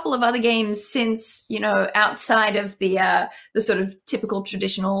seen a couple of other games since, you know, outside of the sort of typical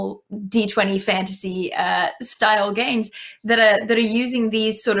traditional D20 fantasy style games that are using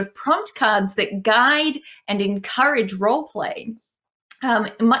these sort of prompt cards that guide and encourage role play.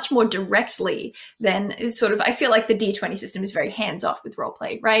 Much more directly than sort of, I feel like the D20 system is very hands-off with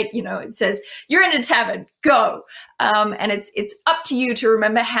roleplay, right? You know, it says, you're in a tavern, go. And it's up to you to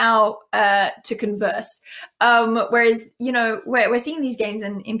remember how to converse. Whereas, you know, we're seeing these games,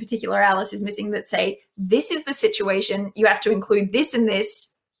 and in particular, Alice is Missing, that say, this is the situation, you have to include this and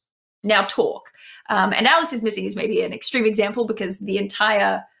this, now talk. And Alice is Missing is maybe an extreme example because the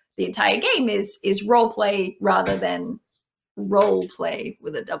entire game is roleplay rather than role play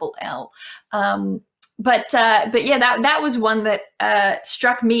with a double L. But yeah, that was one that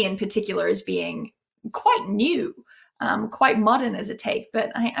struck me in particular as being quite new, quite modern as a take.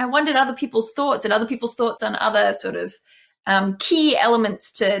 But I wondered other people's thoughts on other sort of key elements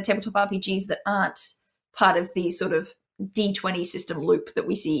to tabletop RPGs that aren't part of the sort of D20 system loop that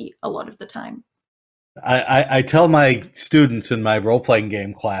we see a lot of the time. I tell my students in my role-playing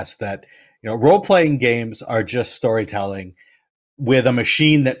game class that, you know, role-playing games are just storytelling with a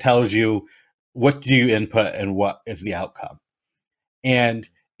machine that tells you what do you input and what is the outcome. And,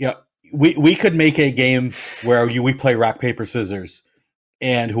 you know, we could make a game where we play rock, paper, scissors,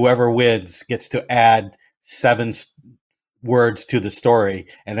 and whoever wins gets to add 7 words to the story,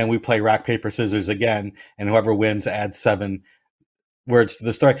 and then we play rock, paper, scissors again, and whoever wins adds 7 words to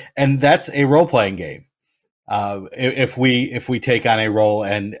the story. And that's a role-playing game. If we take on a role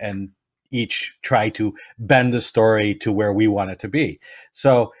and each try to bend the story to where we want it to be.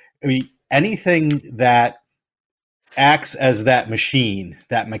 So, I mean, anything that acts as that machine,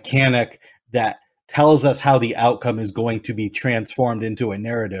 that mechanic that tells us how the outcome is going to be transformed into a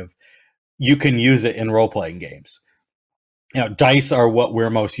narrative, you can use it in role-playing games. You know, dice are what we're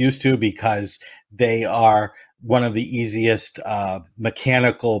most used to because they are one of the easiest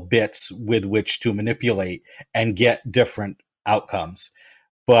mechanical bits with which to manipulate and get different outcomes.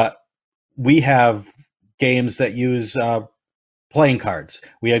 But we have games that use playing cards.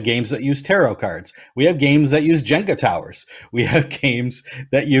 We have games that use tarot cards. We have games that use Jenga towers. We have games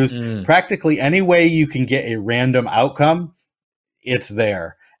that use practically any way you can get a random outcome, it's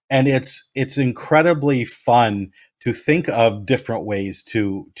there. And it's incredibly fun to think of different ways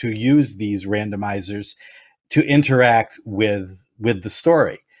to use these randomizers to interact with the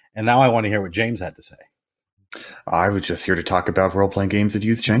story. And now I want to hear what James had to say. I was just here to talk about role-playing games that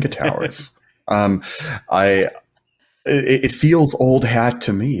use Jenga towers. It feels old hat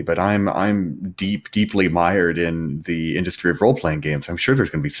to me, but I'm deeply mired in the industry of role-playing games. I'm sure there's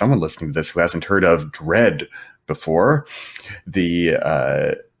going to be someone listening to this who hasn't heard of Dread before,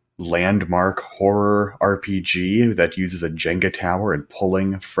 the landmark horror RPG that uses a Jenga tower and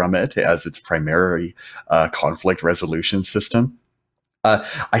pulling from it as its primary conflict resolution system.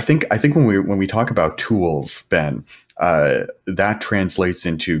 I think when we talk about tools, Ben, that translates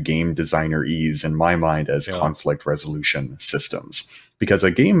into game designer ease in my mind as conflict resolution systems. Because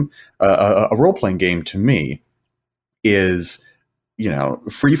a role-playing game to me is,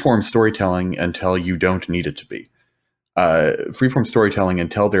 freeform storytelling until you don't need it to be. Freeform storytelling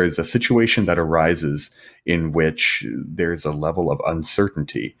until there is a situation that arises in which there's a level of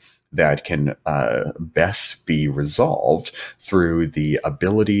uncertainty that can best be resolved through the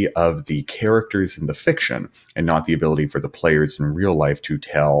ability of the characters in the fiction and not the ability for the players in real life to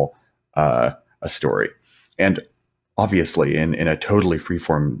tell a story. And obviously, in a totally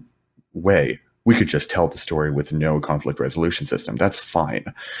freeform way, we could just tell the story with no conflict resolution system. That's fine.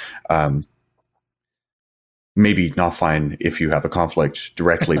 Maybe not fine if you have a conflict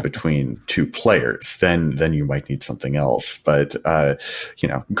directly between two players. Then you might need something else. But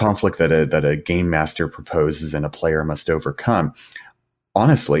conflict that a game master proposes and a player must overcome.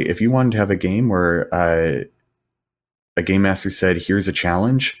 Honestly, if you wanted to have a game where a game master said, "Here's a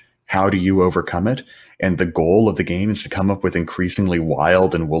challenge. How do you overcome it?" And the goal of the game is to come up with increasingly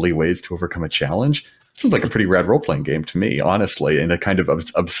wild and woolly ways to overcome a challenge. Sounds like a pretty rad role-playing game to me, honestly, in a kind of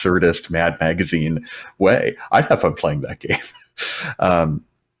absurdist Mad Magazine way. I'd have fun playing that game.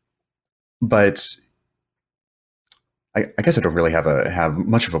 But I guess I don't really have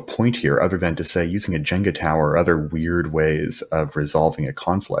much of a point here other than to say using a Jenga tower or other weird ways of resolving a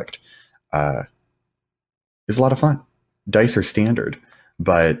conflict is a lot of fun. Dice are standard,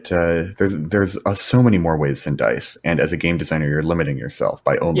 but there's so many more ways than dice. And as a game designer, you're limiting yourself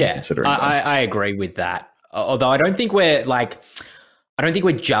by only considering them. I agree with that. Although I don't think we're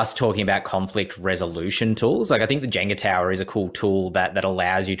just talking about conflict resolution tools. Like, I think the Jenga tower is a cool tool that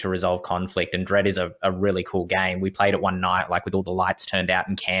allows you to resolve conflict, and Dread is a really cool game. We played it one night, like with all the lights turned out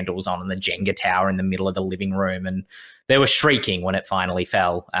and candles on, and the Jenga tower in the middle of the living room, and they were shrieking when it finally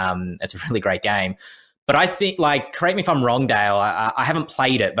fell. It's a really great game. But I think, correct me if I'm wrong, Dale, I haven't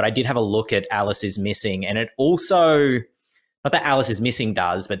played it, but I did have a look at Alice is Missing. And it also, not that Alice is Missing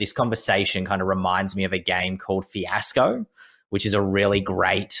does, but this conversation kind of reminds me of a game called Fiasco, which is a really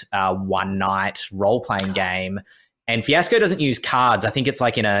great one-night role-playing game. And Fiasco doesn't use cards. I think it's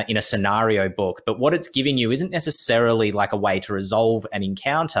like in a scenario book. But what it's giving you isn't necessarily like a way to resolve an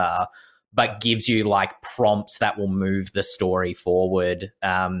encounter, but gives you like prompts that will move the story forward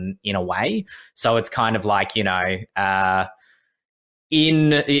in a way. So it's kind of like, you've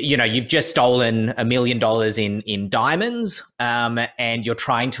just stolen $1 million in diamonds and you're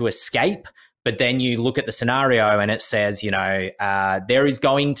trying to escape. But then you look at the scenario and it says, there is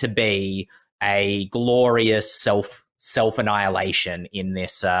going to be a glorious self-annihilation in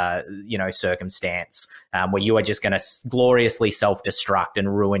this, circumstance where you are just going to gloriously self-destruct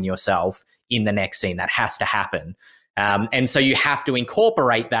and ruin yourself in the next scene. That has to happen. And so you have to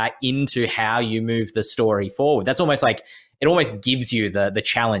incorporate that into how you move the story forward. That's almost like, it almost gives you the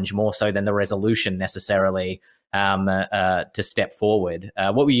challenge more so than the resolution necessarily to step forward.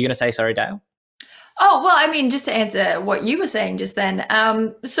 What were you going to say? Sorry, Dale? Oh, well, I mean, just to answer what you were saying just then.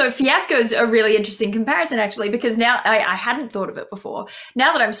 So Fiasco is a really interesting comparison, actually, because now I hadn't thought of it before.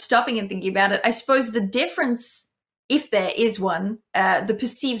 Now that I'm stopping and thinking about it, I suppose the difference, if there is one, the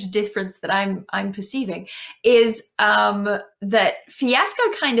perceived difference that I'm perceiving is that Fiasco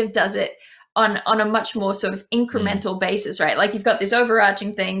kind of does it on a much more sort of incremental basis, right? Like, you've got this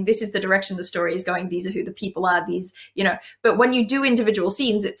overarching thing. This is the direction the story is going. These are who the people are. But when you do individual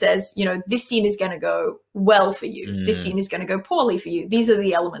scenes, it says, this scene is going to go well for you. This scene is going to go poorly for you. These are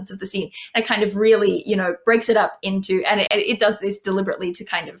the elements of the scene. And it kind of really, breaks it up into, and it does this deliberately to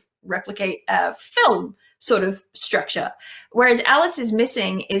kind of replicate film sort of structure. Whereas Alice is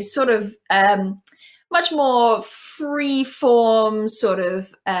Missing is sort of much more free form sort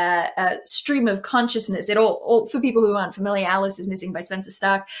of stream of consciousness. It all for people who aren't familiar, Alice is Missing by Spencer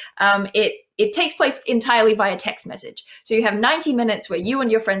Stark. It takes place entirely via text message. So you have 90 minutes where you and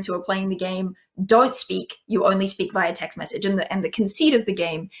your friends who are playing the game don't speak. You only speak via text message. And the conceit of the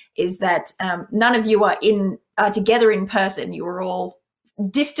game is that none of you are together in person. You are all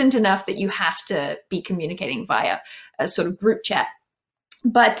distant enough that you have to be communicating via a sort of group chat.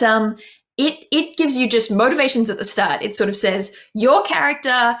 But it gives you just motivations at the start. It sort of says your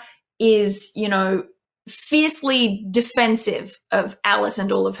character is, fiercely defensive of Alice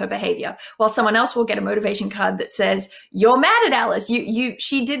and all of her behavior, while someone else will get a motivation card that says you're mad at Alice.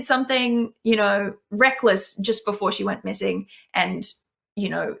 She did something, reckless just before she went missing, and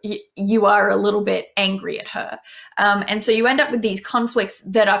you are a little bit angry at her. And so you end up with these conflicts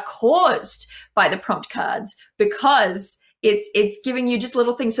that are caused by the prompt cards, because it's giving you just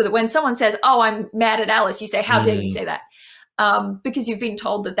little things so that when someone says, "Oh, I'm mad at Alice," you say, "How dare you say that?" because you've been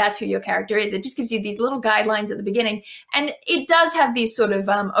told that that's who your character is. It just gives you these little guidelines at the beginning. And it does have these sort of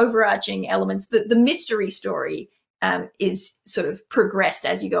overarching elements. The mystery story is sort of progressed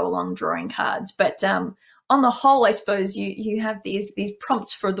as you go along drawing cards. But on the whole, I suppose you have these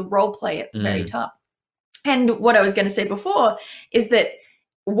prompts for the role play at the very top. And what I was going to say before is that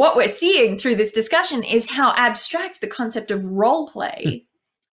what we're seeing through this discussion is how abstract the concept of role play,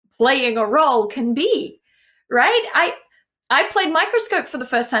 playing a role, can be, right? I played Microscope for the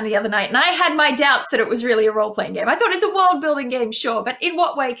first time the other night, and I had my doubts that it was really a role-playing game. I thought it's a world-building game, sure, but in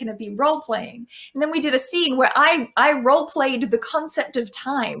what way can it be role-playing? And then we did a scene where I role-played the concept of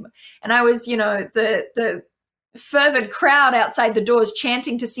time, and I was, the fervent crowd outside the doors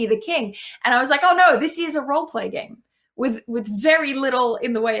chanting to see the king, and I was like, oh no, this is a role-play game with very little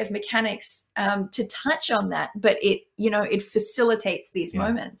in the way of mechanics to touch on that, but it facilitates these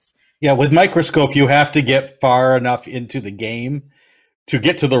moments. Yeah, with Microscope, you have to get far enough into the game to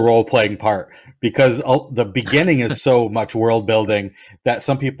get to the role-playing part, because the beginning is so much world building that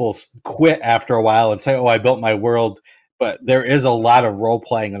some people quit after a while and say, oh, I built my world. But there is a lot of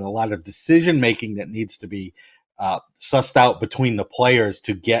role-playing and a lot of decision-making that needs to be sussed out between the players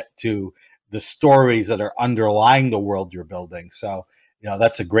to get to the stories that are underlying the world you're building. So,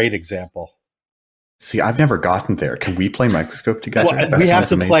 that's a great example. See, I've never gotten there. Can we play Microscope together? Well, we have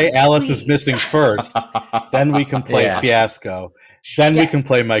to play Alice is Missing first. Then we can play Fiasco. Then we can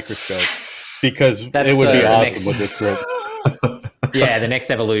play Microscope, because it would be awesome with this group. Yeah, the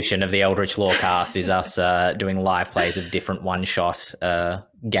next evolution of the Eldritch Lorecast is us doing live plays of different one-shot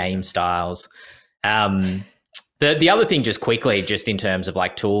game styles. The other thing, just quickly, just in terms of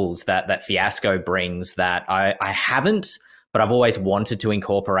like tools that Fiasco brings that I haven't, but I've always wanted to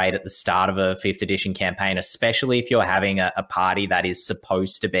incorporate at the start of a 5th edition campaign, especially if you're having a party that is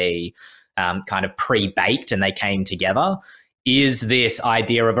supposed to be kind of pre-baked and they came together, is this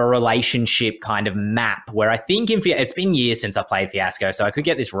idea of a relationship kind of map, where I think it's been years since I've played Fiasco, so I could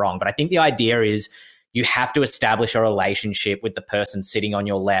get this wrong, but I think the idea is you have to establish a relationship with the person sitting on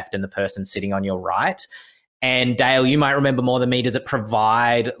your left and the person sitting on your right. And Dale, you might remember more than me. Does it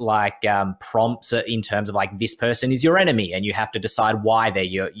provide like prompts in terms of like, this person is your enemy and you have to decide why they're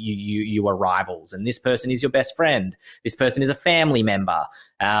you are rivals, and this person is your best friend, this person is a family member,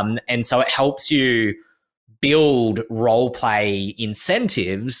 and so it helps you build role play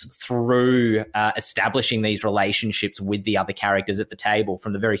incentives through establishing these relationships with the other characters at the table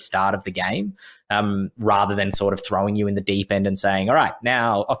from the very start of the game, rather than sort of throwing you in the deep end and saying, all right,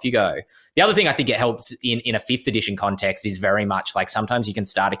 now off you go. The other thing I think it helps in a 5th edition context is very much like sometimes you can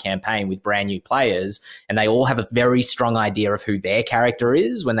start a campaign with brand new players and they all have a very strong idea of who their character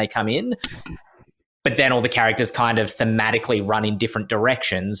is when they come in. But then all the characters kind of thematically run in different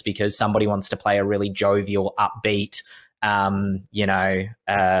directions because somebody wants to play a really jovial, upbeat, a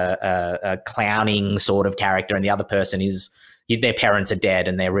clowning sort of character, and the other person is their parents are dead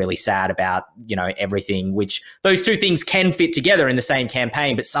and they're really sad about, everything, which those two things can fit together in the same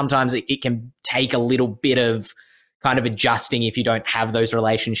campaign, but sometimes it can take a little bit of kind of adjusting if you don't have those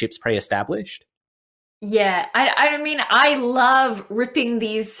relationships pre-established. Yeah, I mean, I love ripping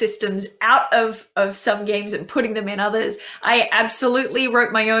these systems out of some games and putting them in others. I absolutely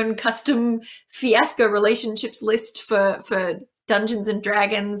wrote my own custom Fiasco relationships list for Dungeons and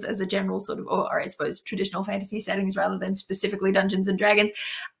Dragons as a general sort of, or I suppose traditional fantasy settings rather than specifically Dungeons and Dragons.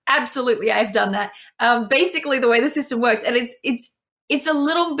 Absolutely, I've done that. Basically, the way the system works, and it's a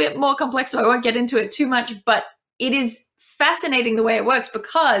little bit more complex, so I won't get into it too much, but it is fascinating the way it works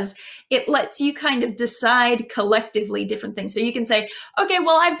because it lets you kind of decide collectively different things. So you can say, okay,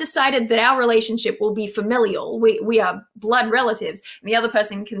 well, I've decided that our relationship will be familial. We are blood relatives. And the other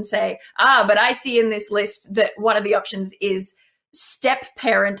person can say, but I see in this list that one of the options is step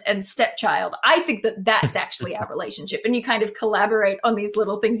parent and stepchild. I think that that's actually our relationship. And you kind of collaborate on these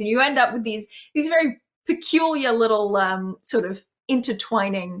little things and you end up with these very peculiar little sort of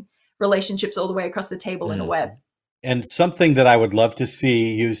intertwining relationships all the way across the table in a web. And something that I would love to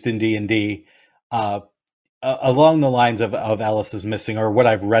see used in D&D along the lines of Alice is Missing, or what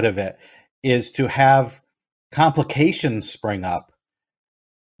I've read of it, is to have complications spring up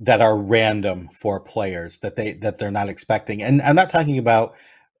that are random for players that they're not expecting. And I'm not talking about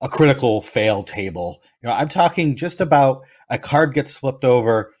a critical fail table. I'm talking just about a card gets flipped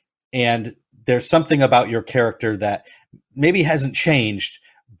over and there's something about your character that maybe hasn't changed,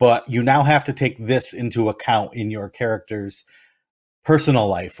 but you now have to take this into account in your character's personal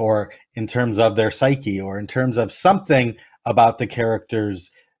life, or in terms of their psyche, or in terms of something about the character's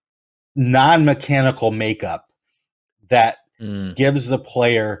non-mechanical makeup that gives the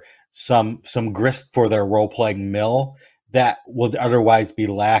player some grist for their role-playing mill that would otherwise be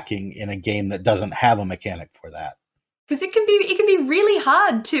lacking in a game that doesn't have a mechanic for that. Because it can be really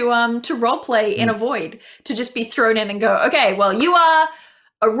hard to role play in a void, to just be thrown in and go, okay, well, you are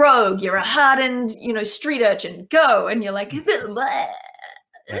a rogue, you're a hardened, street urchin, go, and you're like,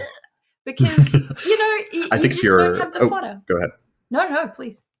 because I think you just don't have the fodder. Go ahead. No,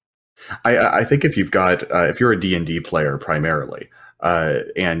 please. I think if you've got if you're a D&D player primarily,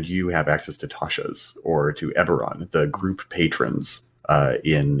 and you have access to Tasha's or to Eberron, the group patrons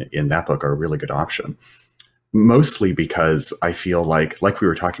in that book are a really good option. Mostly because I feel like we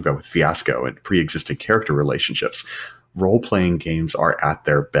were talking about with Fiasco and pre-existing character relationships, role-playing games are at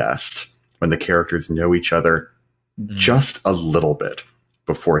their best when the characters know each other just a little bit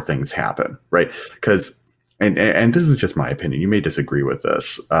before things happen, right? Because, and this is just my opinion, you may disagree with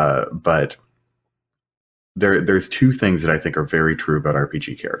this, but there's two things that I think are very true about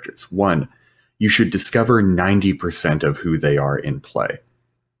RPG characters. One, you should discover 90% of who they are in play.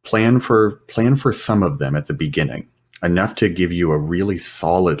 Plan for some of them at the beginning, enough to give you a really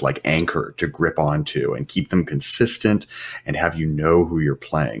solid anchor to grip onto and keep them consistent and have you know who you're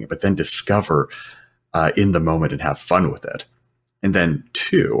playing, but then discover in the moment and have fun with it. And then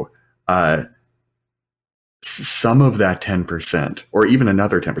two, some of that 10%, or even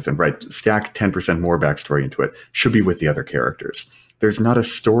another 10%, right? Stack 10% more backstory into it, should be with the other characters. There's not a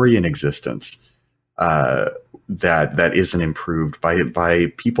story in existence that isn't improved by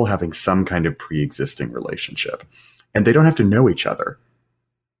people having some kind of pre-existing relationship. And they don't have to know each other.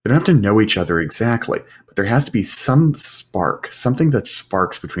 They don't have to know each other exactly, but there has to be some spark, something that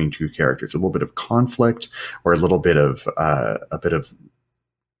sparks between two characters, a little bit of conflict or a little bit of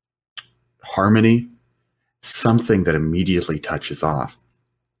harmony, something that immediately touches off.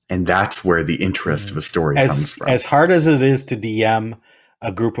 And that's where the interest of a story comes from. As hard as it is to DM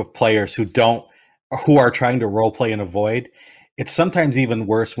a group of players who are trying to roleplay in a void, it's sometimes even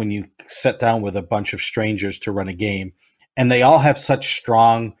worse when you sit down with a bunch of strangers to run a game and they all have such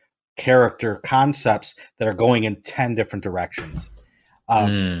strong character concepts that are going in 10 different directions.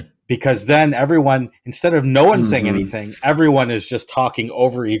 Because then everyone, instead of no one saying anything, everyone is just talking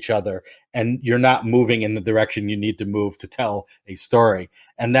over each other and you're not moving in the direction you need to move to tell a story.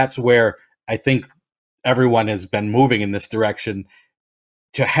 And that's where I think everyone has been moving in this direction,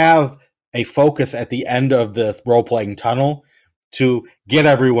 to have a focus at the end of the role-playing tunnel to get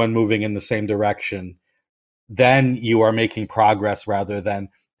everyone moving in the same direction. Then you are making progress rather than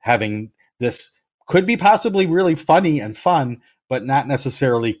having this could be possibly really funny and fun, but not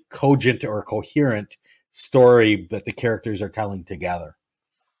necessarily cogent or coherent story that the characters are telling together.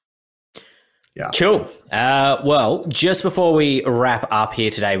 Yeah. Cool. Well, just before we wrap up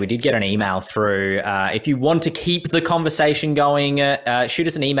here today, we did get an email through. If you want to keep the conversation going, shoot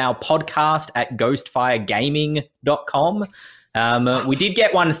us an email, podcast@ghostfiregaming.com. We did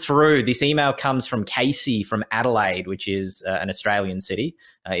get one through. This email comes from Casey from Adelaide, which is an Australian city,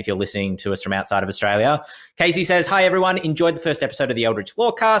 if you're listening to us from outside of Australia. Casey says, "Hi, everyone. Enjoyed the first episode of the Eldritch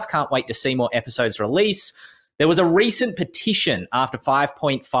Lorecast. Can't wait to see more episodes release. There was a recent petition after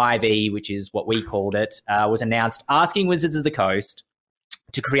 5.5e, which is what we called it, was announced, asking Wizards of the Coast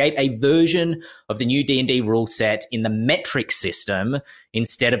to create a version of the new D&D rule set in the metric system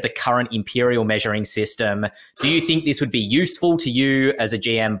instead of the current imperial measuring system. Do you think this would be useful to you as a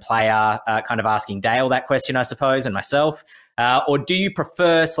GM player?" Kind of asking Dale that question, I suppose, and myself. Or do you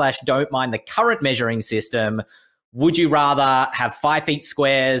prefer/don't mind the current measuring system? Would you rather have 5 feet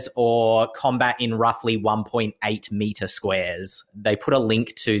squares or combat in roughly 1.8 meter squares? They put a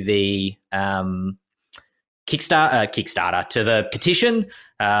link to the Kickstarter to the petition,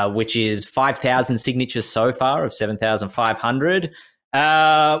 which is 5,000 signatures so far of 7,500.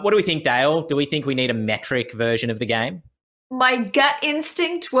 What do we think, Dale? Do we think we need a metric version of the game? My gut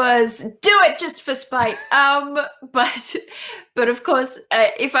instinct was do it just for spite. But of course,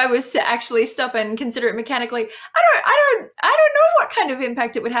 if I was to actually stop and consider it mechanically, I don't know what kind of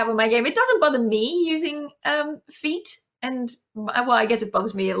impact it would have on my game. It doesn't bother me using feet. And well, I guess it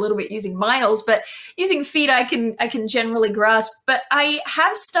bothers me a little bit using miles, but using feet I can generally grasp. But I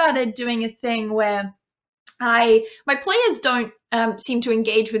have started doing a thing where my players don't seem to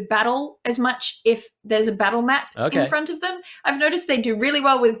engage with battle as much if there's a battle map in front of them. I've noticed they do really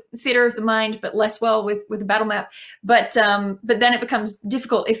well with theater of the mind, but less well with the battle map. But then it becomes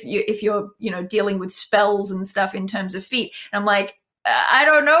difficult if you're dealing with spells and stuff in terms of feet. And I'm like, I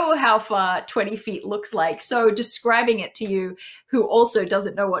don't know how far 20 feet looks like. So describing it to you, who also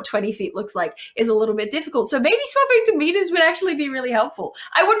doesn't know what 20 feet looks like, is a little bit difficult. So maybe swapping to meters would actually be really helpful.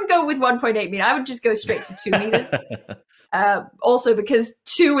 I wouldn't go with 1.8 meter. I would just go straight to 2 meters. Also because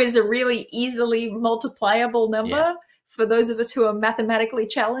 2 is a really easily multipliable number for those of us who are mathematically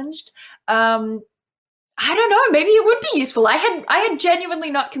challenged. I don't know. Maybe it would be useful. I had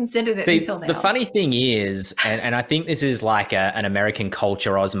genuinely not considered it until now. The funny thing is, and I think this is like an American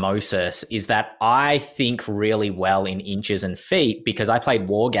culture osmosis, is that I think really well in inches and feet because I played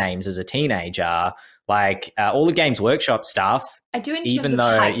war games as a teenager. Like all the Games Workshop stuff. I do in terms of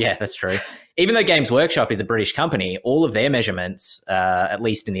height. Yeah, that's true. Even though Games Workshop is a British company, all of their measurements, at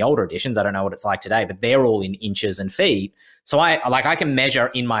least in the older editions, I don't know what it's like today, but they're all in inches and feet. So I can measure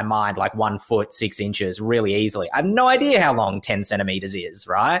in my mind like 1 foot 6 inches really easily. I have no idea how long 10 centimeters is,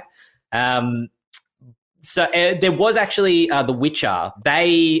 right? So there was actually The Witcher.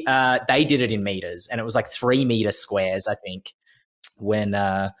 They did it in meters, and it was like 3 meter squares, I think.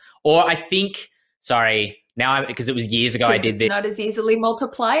 Now because it was years ago I did this. It's not as easily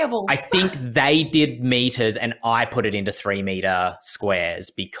multipliable. I think they did meters and I put it into 3 meter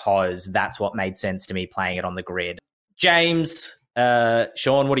squares because that's what made sense to me playing it on the grid. James,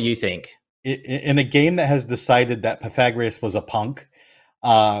 Sean, what do you think? In a game that has decided that Pythagoras was a punk,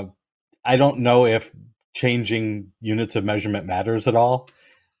 I don't know if changing units of measurement matters at all.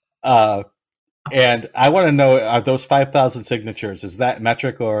 And I want to know, are those 5,000 signatures, is that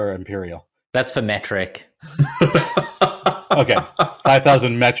metric or imperial? That's for metric. Okay,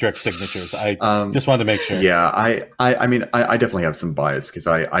 5,000 metric signatures. I just wanted to make sure. Yeah, I mean, I definitely have some bias because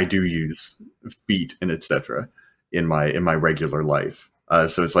I do use feet and etc. in my regular life.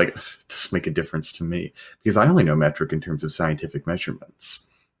 So it's like, it doesn't make a difference to me because I only know metric in terms of scientific measurements.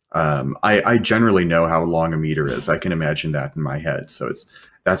 I generally know how long a meter is. I can imagine that in my head, so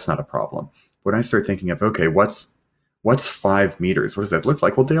that's not a problem. When I start thinking of, okay, what's 5 meters? What does that look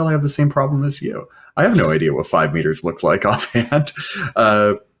like? Well, Dale, I have the same problem as you. I have no idea what 5 meters look like offhand.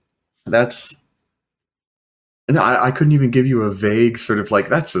 I couldn't even give you a vague sort of like,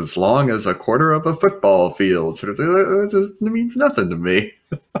 that's as long as a quarter of a football field. Sort of, it means nothing to me.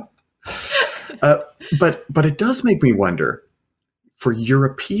 But it does make me wonder, for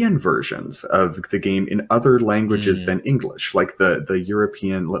European versions of the game in other languages than English, like the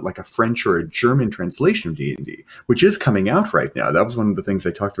European, like a French or a German translation of D&D, which is coming out right now. That was one of the things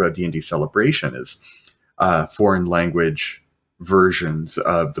I talked about D&D Celebration is foreign language versions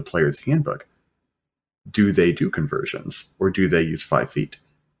of the player's handbook. Do they do conversions or do they use 5 feet?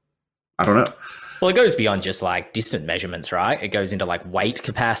 I don't know. Well, it goes beyond just like distant measurements, right? It goes into like weight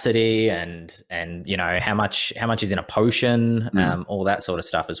capacity and you know how much is in a potion, all that sort of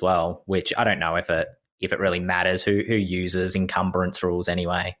stuff as well. Which I don't know if it really matters who uses encumbrance rules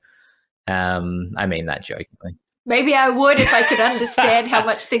anyway. I mean that jokingly. Maybe I would if I could understand how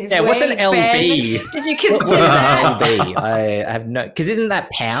much things weigh. What's an LB? Ben? Did you consider that? LB? I have no, because isn't that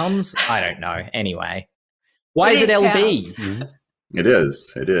pounds? I don't know. Anyway, why is it LB? Pounds. It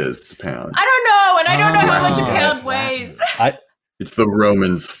is. It's a pound. I don't know, and I don't know how much a pound weighs. It's the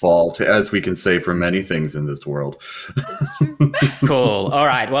Romans' fault, as we can say for many things in this world. It's true. Cool. All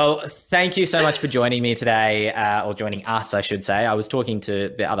right. Well, thank you so much for joining me today, or joining us, I should say. I was talking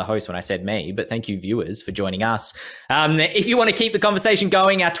to the other host when I said me, but thank you, viewers, for joining us. If you want to keep the conversation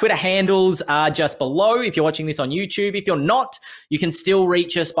going, our Twitter handles are just below if you're watching this on YouTube. If you're not, you can still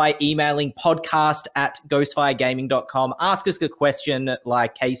reach us by emailing podcast@ghostfiregaming.com. Ask us a question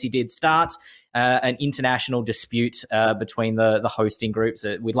like Casey did. Start an international dispute between the hosting groups.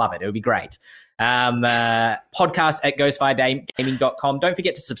 We'd love it. It would be great. Podcast@ghostfiregaming.com. Don't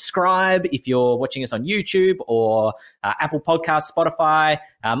forget to subscribe if you're watching us on YouTube or Apple Podcasts, Spotify.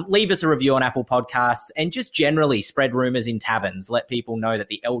 Leave us a review on Apple Podcasts and just generally spread rumors in taverns. Let people know that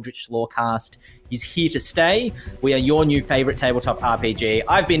the Eldritch Lorecast is here to stay. We are your new favorite tabletop RPG.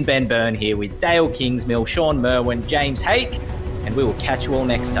 I've been Ben Byrne here with Dale Kingsmill, Sean Merwin, James Hake, and we will catch you all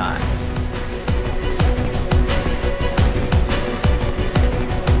next time.